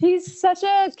 He's such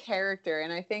a character,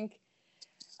 and I think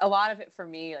a lot of it for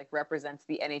me like represents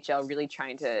the NHL really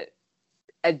trying to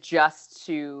adjust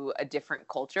to a different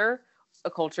culture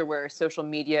a culture where social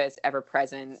media is ever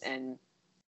present and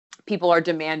people are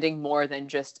demanding more than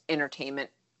just entertainment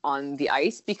on the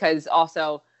ice, because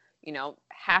also,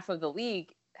 half of the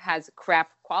league has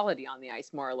crap quality on the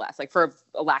ice, more or less. Like, for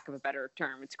a lack of a better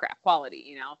term, it's crap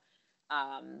quality,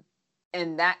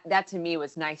 and that to me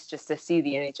was nice, just to see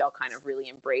the NHL kind of really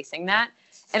embracing that.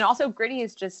 And also, Gritty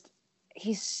is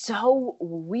he's so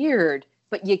weird,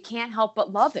 but you can't help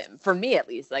but love him. For me, at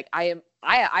least. Like, I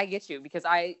get you, because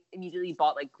I immediately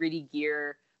bought like Gritty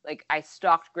gear. Like, I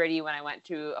stalked Gritty when I went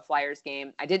to a Flyers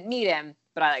game. I didn't meet him,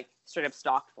 but I like straight up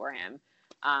stalked for him.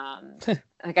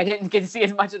 Like, I didn't get to see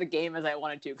as much of the game as I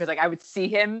wanted to, because like I would see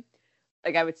him,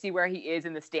 like I would see where he is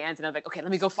in the stands, and I was like, okay,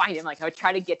 let me go find him. Like, I would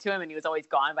try to get to him, and he was always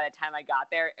gone by the time I got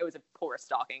there. It was a poor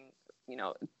stalking,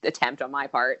 attempt on my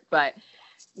part, but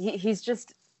he's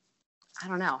just, I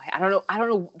don't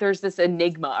know. There's this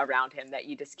enigma around him that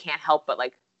you just can't help but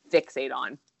like fixate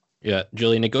on. Yeah,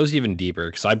 Jillian, it goes even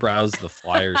deeper, because I browse the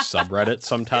Flyers subreddit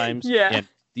sometimes. Yeah. And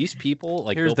these people,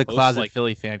 like, here's the post, closet like,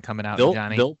 Philly fan coming out,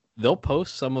 Johnny. They'll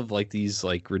post some of like these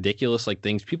like ridiculous like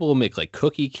things. People will make like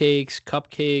cookie cakes,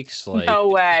 cupcakes, like No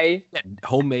way.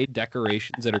 homemade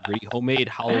decorations that are great, homemade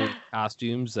Halloween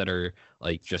costumes that are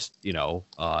like just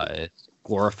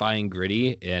glorifying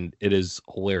Gritty, and it is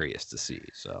hilarious to see.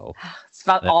 So it's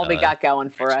about all they got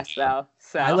going for us, though.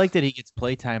 So I like that he gets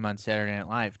playtime on Saturday Night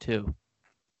Live too.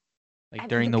 Like,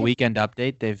 during the weekend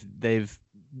update, they've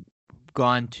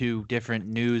gone to different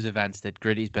news events that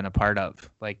Gritty's been a part of.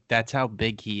 Like, that's how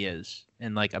big he is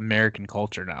in like American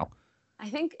culture now. I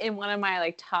think in one of my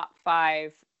like top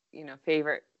 5,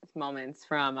 favorite moments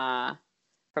from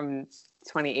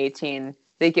 2018, I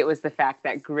think it was the fact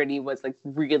that Gritty was like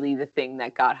really the thing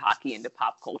that got hockey into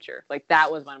pop culture. Like,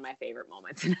 that was one of my favorite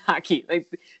moments in hockey.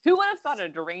 Like, who would have thought a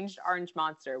deranged orange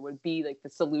monster would be like the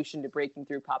solution to breaking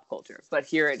through pop culture? But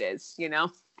here it is,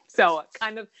 So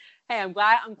kind of, hey, I'm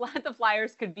glad the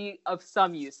Flyers could be of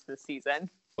some use this season.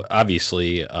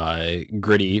 Obviously,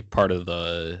 Gritty, part of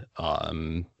the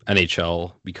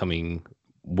NHL becoming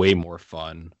way more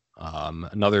fun.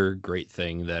 Another great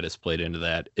thing that is played into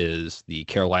that is the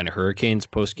Carolina Hurricanes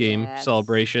post-game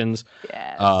celebrations.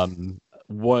 Yes.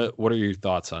 What are your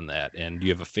thoughts on that? And do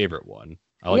you have a favorite one?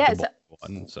 I like the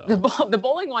bowling one. So the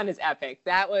bowling one is epic.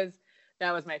 That was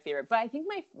my favorite. But I think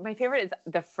my favorite is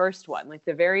the first one, like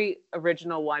the very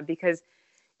original one, because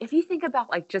if you think about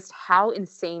like just how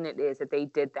insane it is that they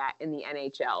did that in the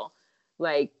NHL,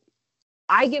 like,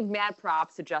 I give mad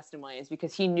props to Justin Williams,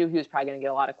 because he knew he was probably going to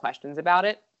get a lot of questions about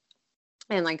it.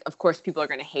 And like, of course, people are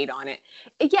going to hate on it.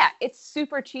 Yeah, it's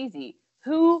super cheesy.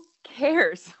 Who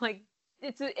cares? Like,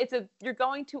 you're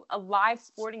going to a live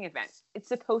sporting event. It's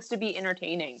supposed to be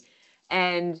entertaining.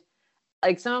 And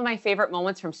like, some of my favorite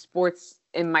moments from sports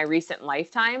in my recent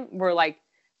lifetime were like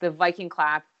the Viking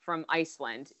clap from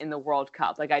Iceland in the World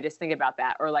Cup. Like, I just think about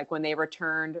that. Or like when they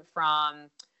returned from,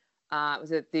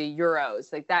 was it the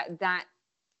Euros? Like that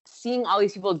seeing all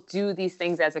these people do these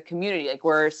things as a community, like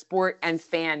where sport and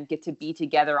fan get to be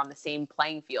together on the same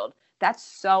playing field. That's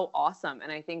so awesome.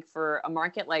 And I think for a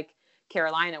market like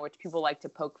Carolina, which people like to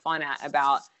poke fun at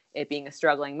about it being a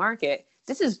struggling market,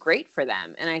 this is great for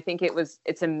them. And I think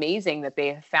it's amazing that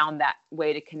they have found that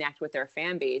way to connect with their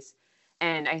fan base.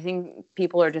 And I think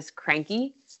people are just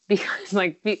cranky because,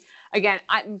 like,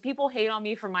 people hate on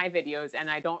me for my videos, and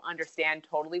I don't understand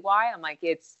totally why. I'm like,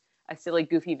 it's a silly,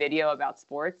 goofy video about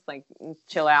sports. Like,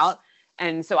 chill out.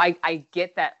 And so I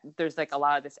get that there's like a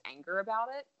lot of this anger about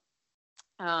it.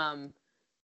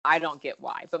 I don't get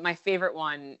why, but my favorite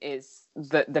one is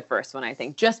the first one, I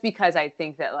think, just because I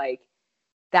think that like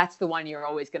that's the one you're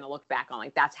always going to look back on.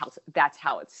 Like, that's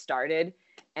how it started.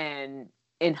 And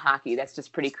in hockey, that's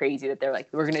just pretty crazy that they're like,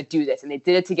 we're going to do this. And they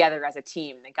did it together as a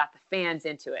team, and they got the fans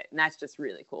into it. And that's just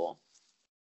really cool.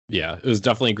 Yeah, it was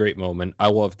definitely a great moment. I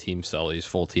love team sellies,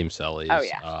 full team sellies. Oh,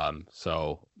 yeah.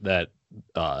 So that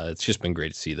it's just been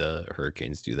great to see the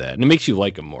Hurricanes do that. And it makes you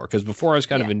like them more, because before I was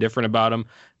kind of indifferent about them.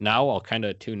 Now I'll kind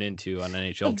of tune into on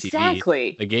NHL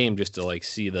TV the game just to like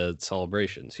see the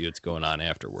celebration, see what's going on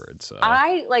afterwards. So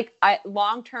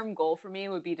long-term goal for me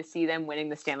would be to see them winning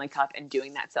the Stanley Cup and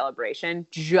doing that celebration,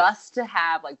 just to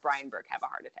have like Brian Burke have a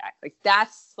heart attack. Like,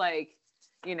 that's like,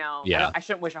 I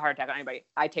shouldn't wish a heart attack on anybody.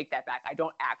 I take that back. I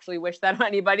don't actually wish that on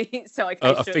anybody. So like,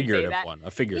 a figurative one.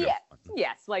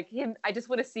 Yes, like him. I just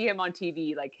want to see him on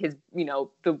TV, like his,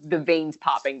 the veins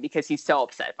popping because he's so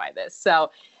upset by this. So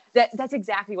that's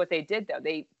exactly what they did, though.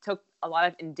 They took a lot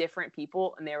of indifferent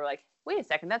people and they were like, wait a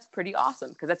second, that's pretty awesome,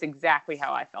 because that's exactly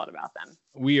how I felt about them.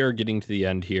 We are getting to the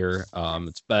end here.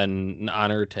 It's been an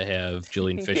honor to have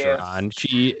Jillian Thank Fisher you. on.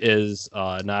 She is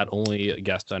not only a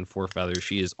guest on Four Feathers,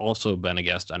 she has also been a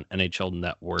guest on NHL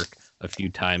Network a few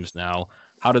times now.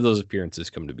 How did those appearances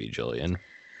come to be, Jillian?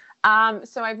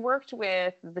 So I've worked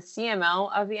with the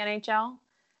CMO of the NHL,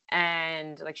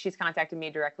 and like she's contacted me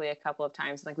directly a couple of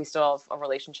times. Like we still have a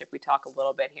relationship. We talk a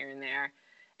little bit here and there.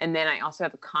 And then I also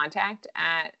have a contact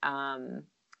at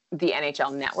the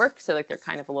NHL Network. So like they're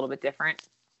kind of a little bit different.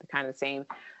 They're kind of the same.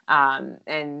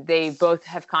 And they both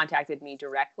have contacted me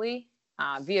directly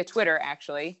via Twitter,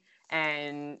 actually.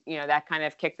 And, you know, that kind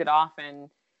of kicked it off. And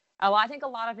I think a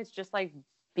lot of it's just like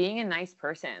being a nice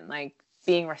person, like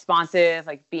being responsive,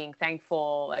 like being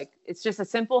thankful. Like it's just a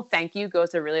simple thank you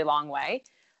goes a really long way.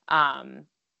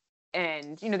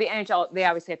 And, you know, the NHL, they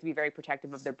obviously have to be very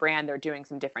protective of their brand. They're doing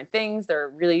some different things.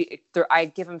 I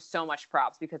give them so much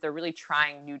props because they're really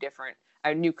trying new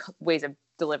ways of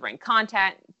delivering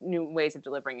content, new ways of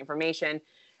delivering information.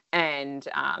 And,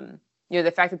 you know,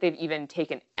 the fact that they've even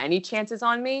taken any chances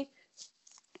on me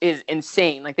is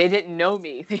insane. Like they didn't know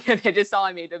me. They just saw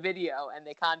I made a video and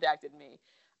they contacted me.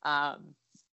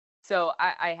 So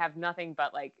I have nothing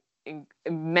but like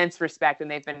immense respect,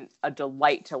 and they've been a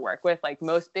delight to work with. Like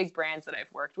most big brands that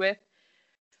I've worked with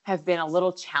have been a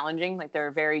little challenging. Like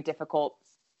they're very difficult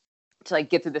to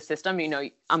like get through the system. You know,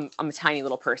 I'm a tiny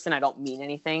little person. I don't mean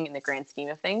anything in the grand scheme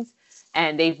of things.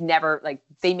 And they've never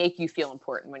they make you feel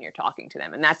important when you're talking to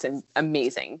them. And that's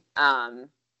amazing.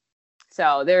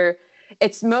 So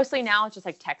it's mostly now it's just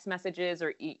like text messages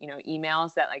or,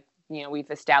 emails that like, you know,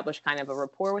 we've established kind of a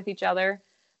rapport with each other.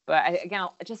 But again,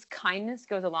 just kindness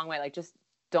goes a long way. Like, just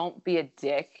don't be a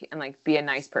dick and like be a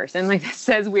nice person. Like, that's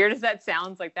as weird as that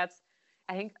sounds. Like,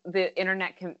 I think the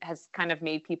internet has kind of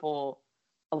made people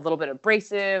a little bit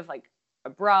abrasive, like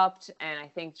abrupt. And I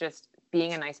think just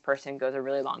being a nice person goes a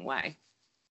really long way.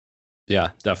 Yeah,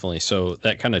 definitely. So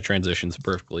that kind of transitions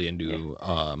perfectly into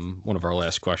one of our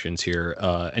last questions here.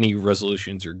 Any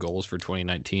resolutions or goals for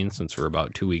 2019 since we're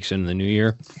about 2 weeks into the new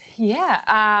year?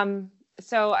 Yeah.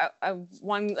 So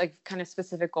one like kind of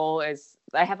specific goal is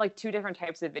I have like 2 different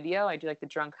types of video. I do like the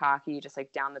drunk hockey, just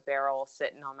like down the barrel,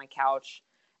 sitting on my couch.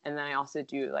 And then I also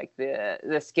do like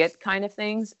the skit kind of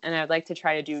things. And I'd like to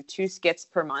try to do 2 skits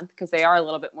per month because they are a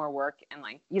little bit more work. And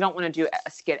like, you don't want to do a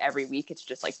skit every week. It's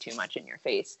just like too much in your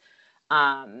face.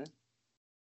 And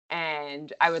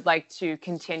I would like to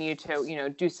continue to, you know,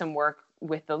 do some work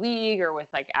with the league or with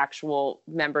like actual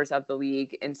members of the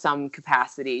league in some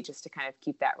capacity, just to kind of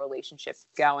keep that relationship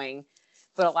going.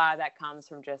 But a lot of that comes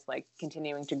from just like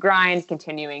continuing to grind,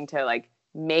 continuing to like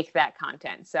make that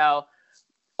content. So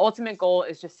ultimate goal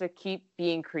is just to keep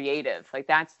being creative. Like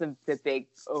that's the big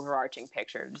overarching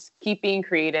picture. Just keep being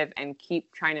creative and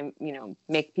keep trying to, you know,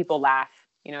 make people laugh.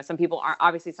 You know, some people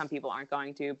aren't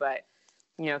going to, but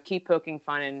you know, keep poking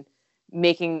fun and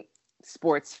making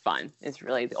sports fun is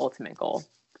really the ultimate goal.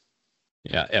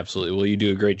 Yeah, absolutely. Well, you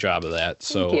do a great job of that.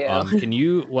 So can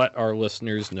you let our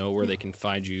listeners know where they can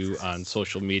find you on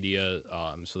social media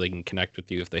so they can connect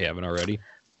with you if they haven't already?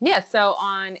 Yeah. So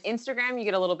on Instagram, you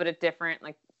get a little bit of different,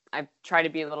 like I try to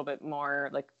be a little bit more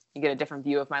like you get a different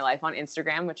view of my life on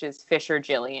Instagram, which is Fisher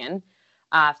Jillian.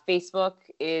 Facebook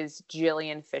is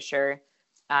Jillian Fisher.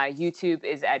 YouTube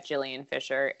is at Jillian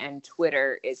Fisher, and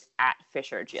Twitter is at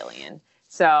Fisher Jillian.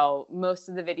 So most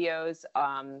of the videos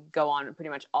go on pretty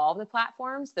much all of the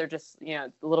platforms. They're just, you know,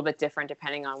 a little bit different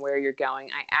depending on where you're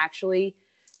going. I actually,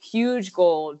 huge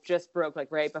goal, just broke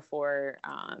like right before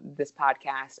this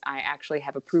podcast. I actually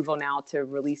have approval now to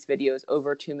release videos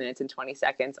over 2 minutes and 20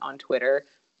 seconds on Twitter.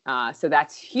 So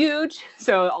that's huge.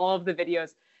 So all of the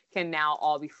videos can now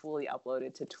all be fully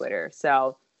uploaded to Twitter.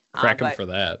 So crack them for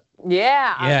that.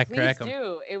 Yeah, crack please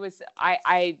do. It was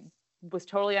I was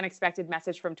totally unexpected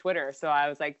message from Twitter, so I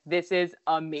was like, this is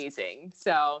amazing.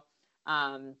 So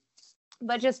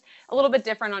but just a little bit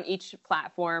different on each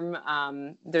platform.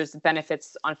 There's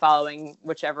benefits on following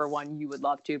whichever one you would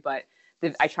love to, but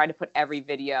I try to put every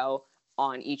video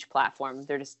on each platform.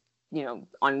 They're just, you know,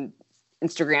 on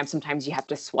Instagram sometimes you have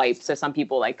to swipe, so some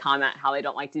people like comment how they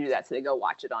don't like to do that, so they go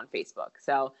watch it on Facebook.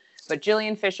 So but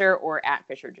Jillian Fisher or at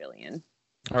Fisher Jillian.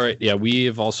 All right. Yeah, we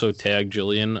have also tagged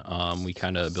Jillian. We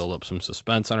kind of build up some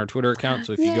suspense on our Twitter account.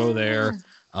 So if you go there,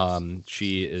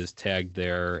 she is tagged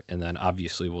there. And then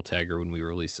obviously we'll tag her when we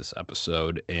release this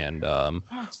episode. And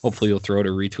hopefully you'll throw it a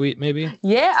retweet maybe.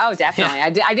 Yeah. Oh, definitely.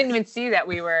 Yeah. I didn't even see that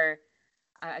we were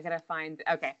I gotta find.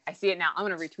 Okay, I see it now. I'm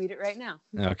gonna retweet it right now.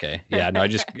 Okay. Yeah. No, I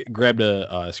just grabbed a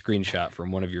screenshot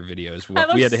from one of your videos. I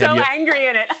We look had to so have you. angry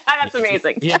in it. That's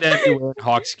amazing. He had to have you wearing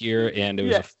Hawks gear, and it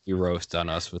was a free roast on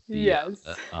us with the Yes.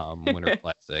 Winter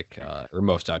Classic or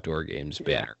most outdoor games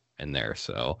banner in there.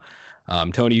 So,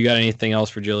 Tony, you got anything else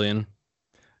for Jillian?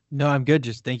 No, I'm good.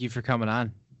 Just thank you for coming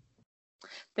on.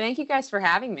 Thank you guys for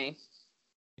having me.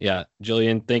 Yeah,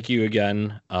 Jillian, thank you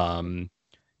again.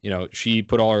 She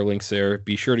put all our links there.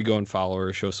 Be sure to go and follow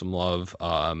her, show some love.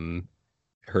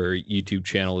 Her YouTube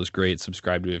channel is great.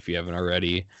 Subscribe to it if you haven't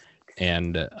already.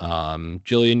 And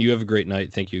Jillian, you have a great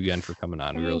night. Thank you again for coming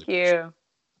on. Thank you.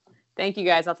 Thank you,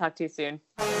 guys. I'll talk to you soon.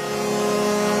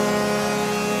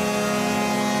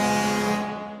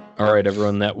 All right,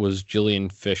 everyone. That was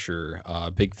Jillian Fisher.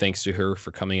 Big thanks to her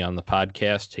for coming on the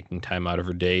podcast, taking time out of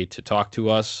her day to talk to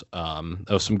us. That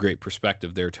was some great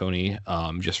perspective there, Tony.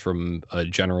 Just from a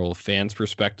general fan's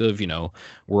perspective,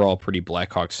 we're all pretty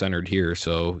Blackhawks centered here.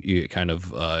 So you get kind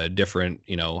of different,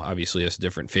 obviously has a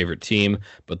different favorite team,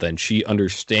 but then she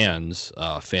understands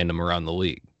fandom around the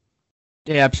league.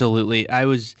 Yeah, absolutely. I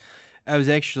was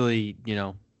actually,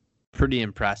 pretty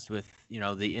impressed with,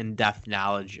 the in-depth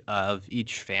knowledge of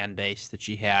each fan base that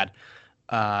she had.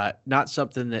 Not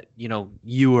something that,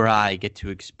 you or I get to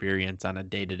experience on a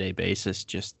day-to-day basis.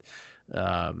 Just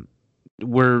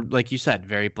we're, like you said,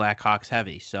 very Blackhawks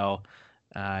heavy. So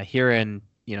hearing,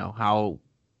 how,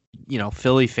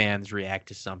 Philly fans react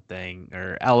to something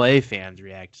or LA fans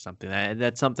react to something,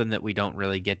 that's something that we don't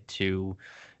really get to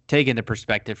take into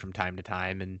perspective from time to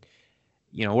time. And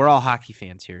we're all hockey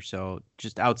fans here. So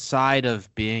just outside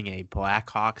of being a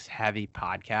Blackhawks heavy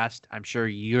podcast, I'm sure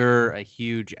you're a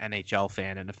huge NHL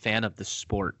fan and a fan of the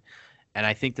sport. And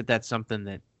I think that that's something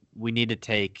that we need to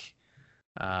take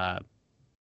a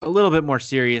little bit more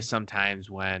serious sometimes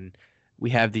when we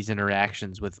have these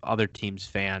interactions with other teams'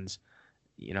 fans.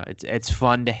 It's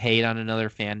fun to hate on another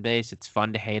fan base. It's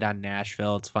fun to hate on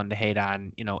Nashville. It's fun to hate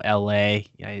on, LA.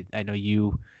 I know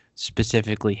you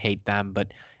specifically hate them,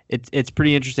 but it's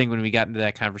pretty interesting when we got into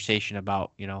that conversation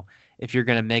about, if you're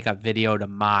going to make a video to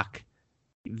mock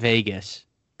Vegas,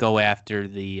 go after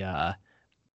the,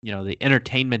 the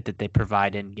entertainment that they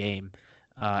provide in game.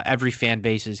 Every fan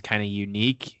base is kind of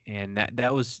unique, and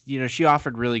that was, she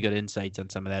offered really good insights on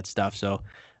some of that stuff. So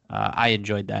I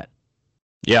enjoyed that.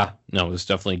 Yeah, no, it was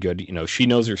definitely good. She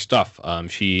knows her stuff.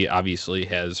 She obviously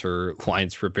has her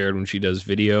lines prepared when she does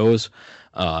videos.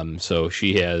 So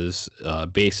she has a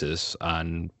basis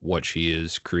on what she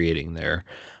is creating there.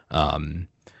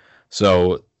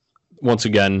 So once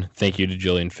again, thank you to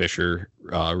Jillian Fisher.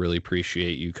 Really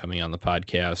appreciate you coming on the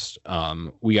podcast.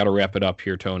 We got to wrap it up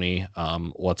here, Tony.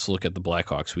 Let's look at the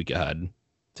Blackhawks week ahead.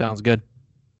 Sounds good.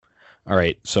 All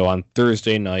right. So on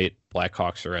Thursday night,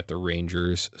 Blackhawks are at the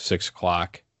Rangers,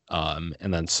 6:00.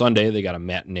 And then Sunday, they got a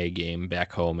matinee game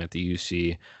back home at the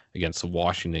UC against the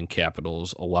Washington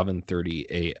Capitals, 11:30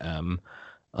 a.m.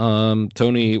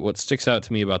 Tony, what sticks out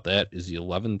to me about that is the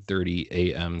 11:30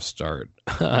 a.m. start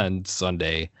on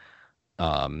Sunday.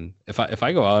 If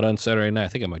I go out on Saturday night, I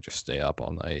think I might just stay up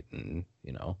all night and,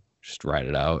 just ride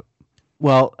it out.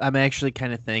 Well, I'm actually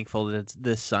kind of thankful that it's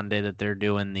this Sunday that they're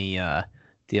doing the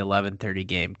 11:30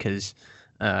 game, because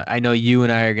I know you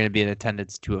and I are going to be in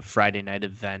attendance to a Friday night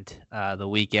event the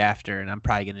week after, and I'm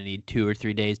probably going to need 2 or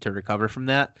 3 days to recover from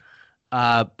that.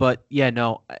 But yeah,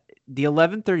 no, the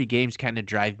 11:30 games kind of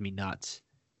drive me nuts,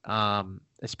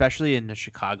 especially in the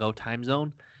Chicago time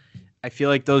zone. I feel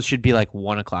like those should be like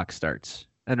 1 o'clock starts.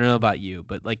 I don't know about you,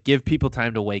 but like give people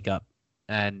time to wake up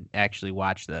and actually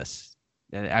watch this.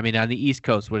 I mean, on the East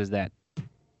Coast, what is that?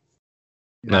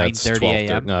 9:30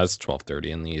 a.m. No, it's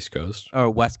 12:30 on the East Coast. Or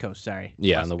West Coast, sorry.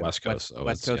 Yeah, on the West Coast.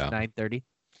 West Coast, 9:30.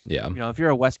 Yeah. If you're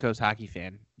a West Coast hockey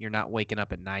fan, you're not waking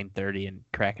up at 9:30 and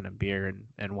cracking a beer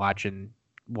and watching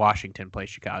Washington play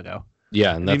Chicago.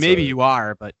 Yeah, and maybe you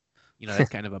are, but that's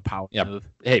kind of a power move.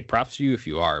 Hey, props to you if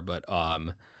you are, but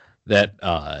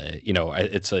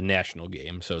it's a national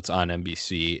game, so it's on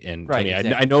NBC. And right, Tony,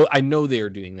 exactly. I know they are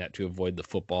doing that to avoid the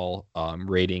football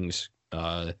ratings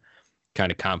kind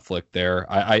of conflict there.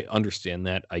 I understand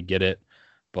that. I get it,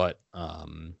 but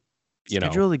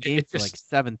schedule the game for like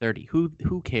 7:30.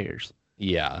 Who cares?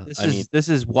 Yeah, this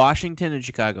is Washington and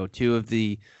Chicago, two of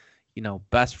the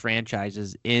best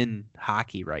franchises in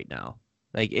hockey right now.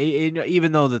 Like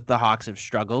even though that the Hawks have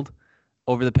struggled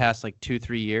over the past like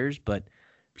 2-3 years, but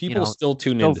people still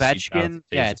tune in. Ovechkin,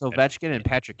 it's Ovechkin and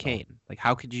Patrick Kane. Like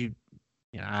how could you?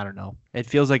 I don't know. It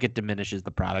feels like it diminishes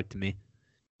the product to me.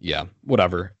 Yeah,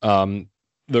 whatever. The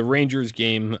Rangers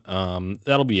game,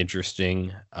 that'll be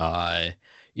interesting.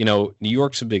 New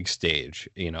York's a big stage.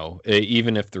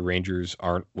 Even if the Rangers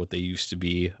aren't what they used to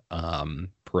be,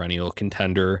 perennial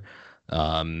contender,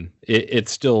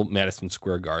 it's still Madison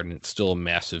Square Garden. It's still a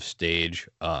massive stage.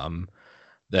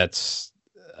 That's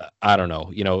I don't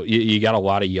know. You got a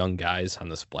lot of young guys on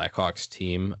this Blackhawks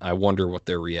team. I wonder what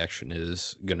their reaction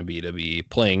is going to be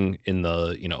playing in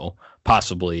the,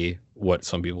 possibly what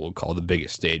some people would call the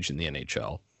biggest stage in the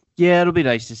NHL. Yeah, it'll be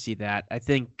nice to see that. I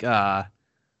think a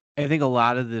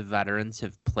lot of the veterans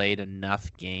have played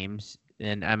enough games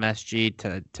in MSG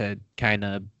to kind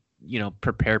of,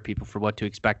 prepare people for what to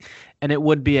expect. And it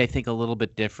would be, I think, a little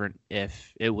bit different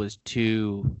if it was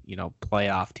two,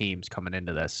 playoff teams coming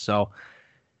into this. So,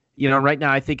 right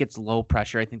now I think it's low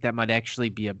pressure. I think that might actually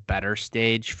be a better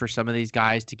stage for some of these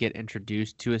guys to get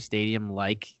introduced to a stadium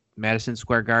like Madison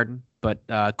Square Garden. But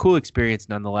cool experience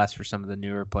nonetheless for some of the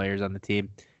newer players on the team.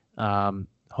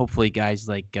 Hopefully guys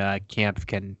like Camp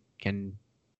can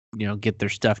get their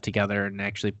stuff together and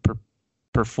actually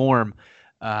perform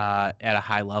at a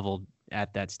high level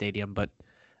at that stadium. But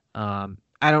I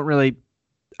don't really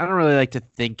like to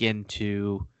think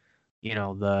into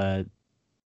the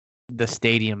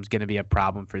stadium's going to be a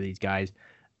problem for these guys.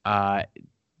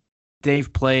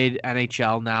 They've played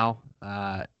NHL now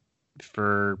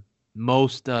for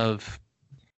most of,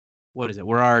 what is it?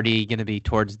 We're already going to be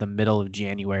towards the middle of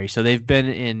January. So they've been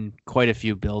in quite a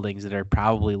few buildings that are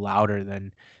probably louder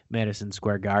than Madison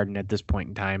Square Garden at this point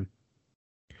in time.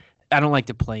 I don't like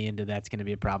to play into that's going to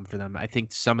be a problem for them. I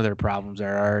think some of their problems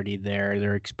are already there.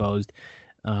 They're exposed.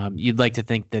 You'd like to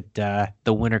think that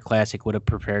the Winter Classic would have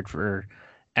prepared for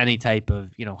any type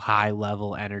of, high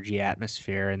level energy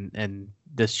atmosphere. And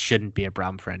this shouldn't be a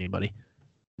problem for anybody.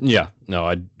 Yeah, no,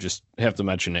 I just have to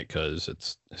mention it because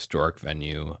it's a historic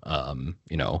venue.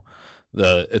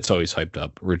 It's always hyped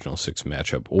up. Original Six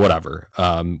matchup, whatever.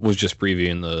 Was just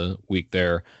previewing the week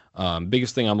there.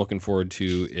 Biggest thing I'm looking forward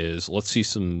to is let's see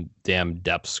some damn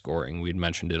depth scoring. We'd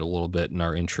mentioned it a little bit in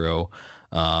our intro.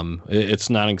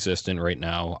 It's non-existent right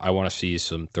now. I want to see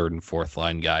some third and fourth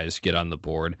line guys get on the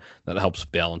board. That helps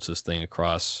balance this thing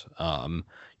across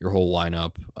your whole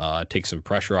lineup, take some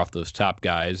pressure off those top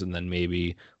guys, and then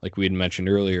maybe, like we had mentioned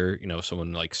earlier,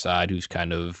 someone like Saad, who's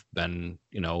kind of been,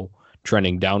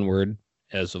 trending downward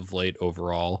as of late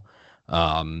overall.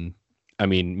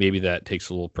 Maybe that takes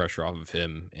a little pressure off of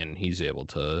him, and he's able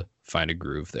to find a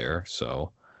groove there.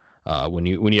 So when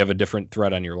you have a different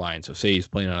threat on your line, so say he's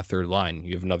playing on a third line,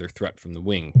 you have another threat from the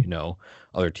wing.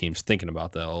 Other teams thinking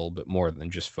about that a little bit more than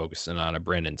just focusing on a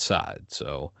Brandon Saad.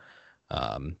 So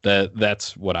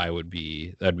that's what that'd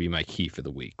be my key for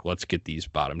the week. Let's get these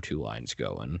bottom two lines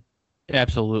going.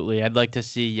 Absolutely. I'd like to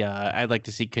see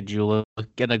Kajula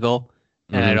get a goal,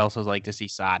 and I'd also like to see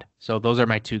Saad. So those are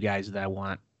my two guys that I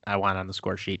want on the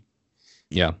score sheet.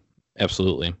 Yeah,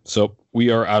 absolutely. So we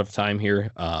are out of time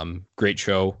here. Great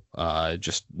show.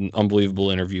 Just an unbelievable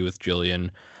interview with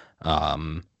Jillian.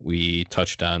 We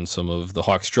touched on some of the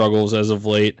Hawks struggles as of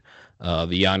late,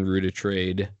 the Jan Ruda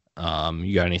trade.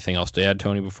 You got anything else to add,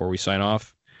 Tony, before we sign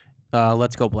off?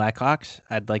 Let's go Blackhawks.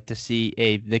 I'd like to see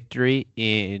a victory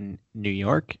in New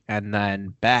York, and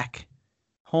then back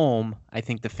home, I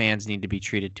think the fans need to be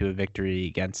treated to a victory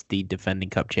against the defending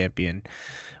Cup champion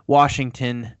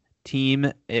Washington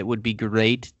team. It would be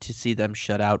great to see them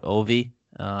shut out Ovi.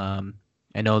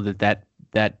 I know that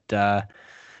the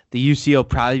UC will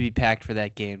probably be packed for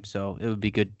that game, so it would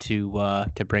be good to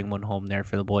bring one home there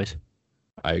for the boys.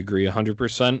 I agree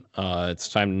 100%. It's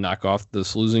time to knock off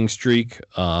this losing streak.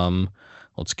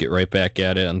 Let's get right back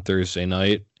at it on Thursday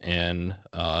night and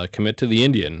commit to the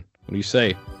Indian. What do you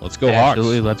say? Let's go Hawks.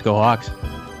 Absolutely, let's go Hawks.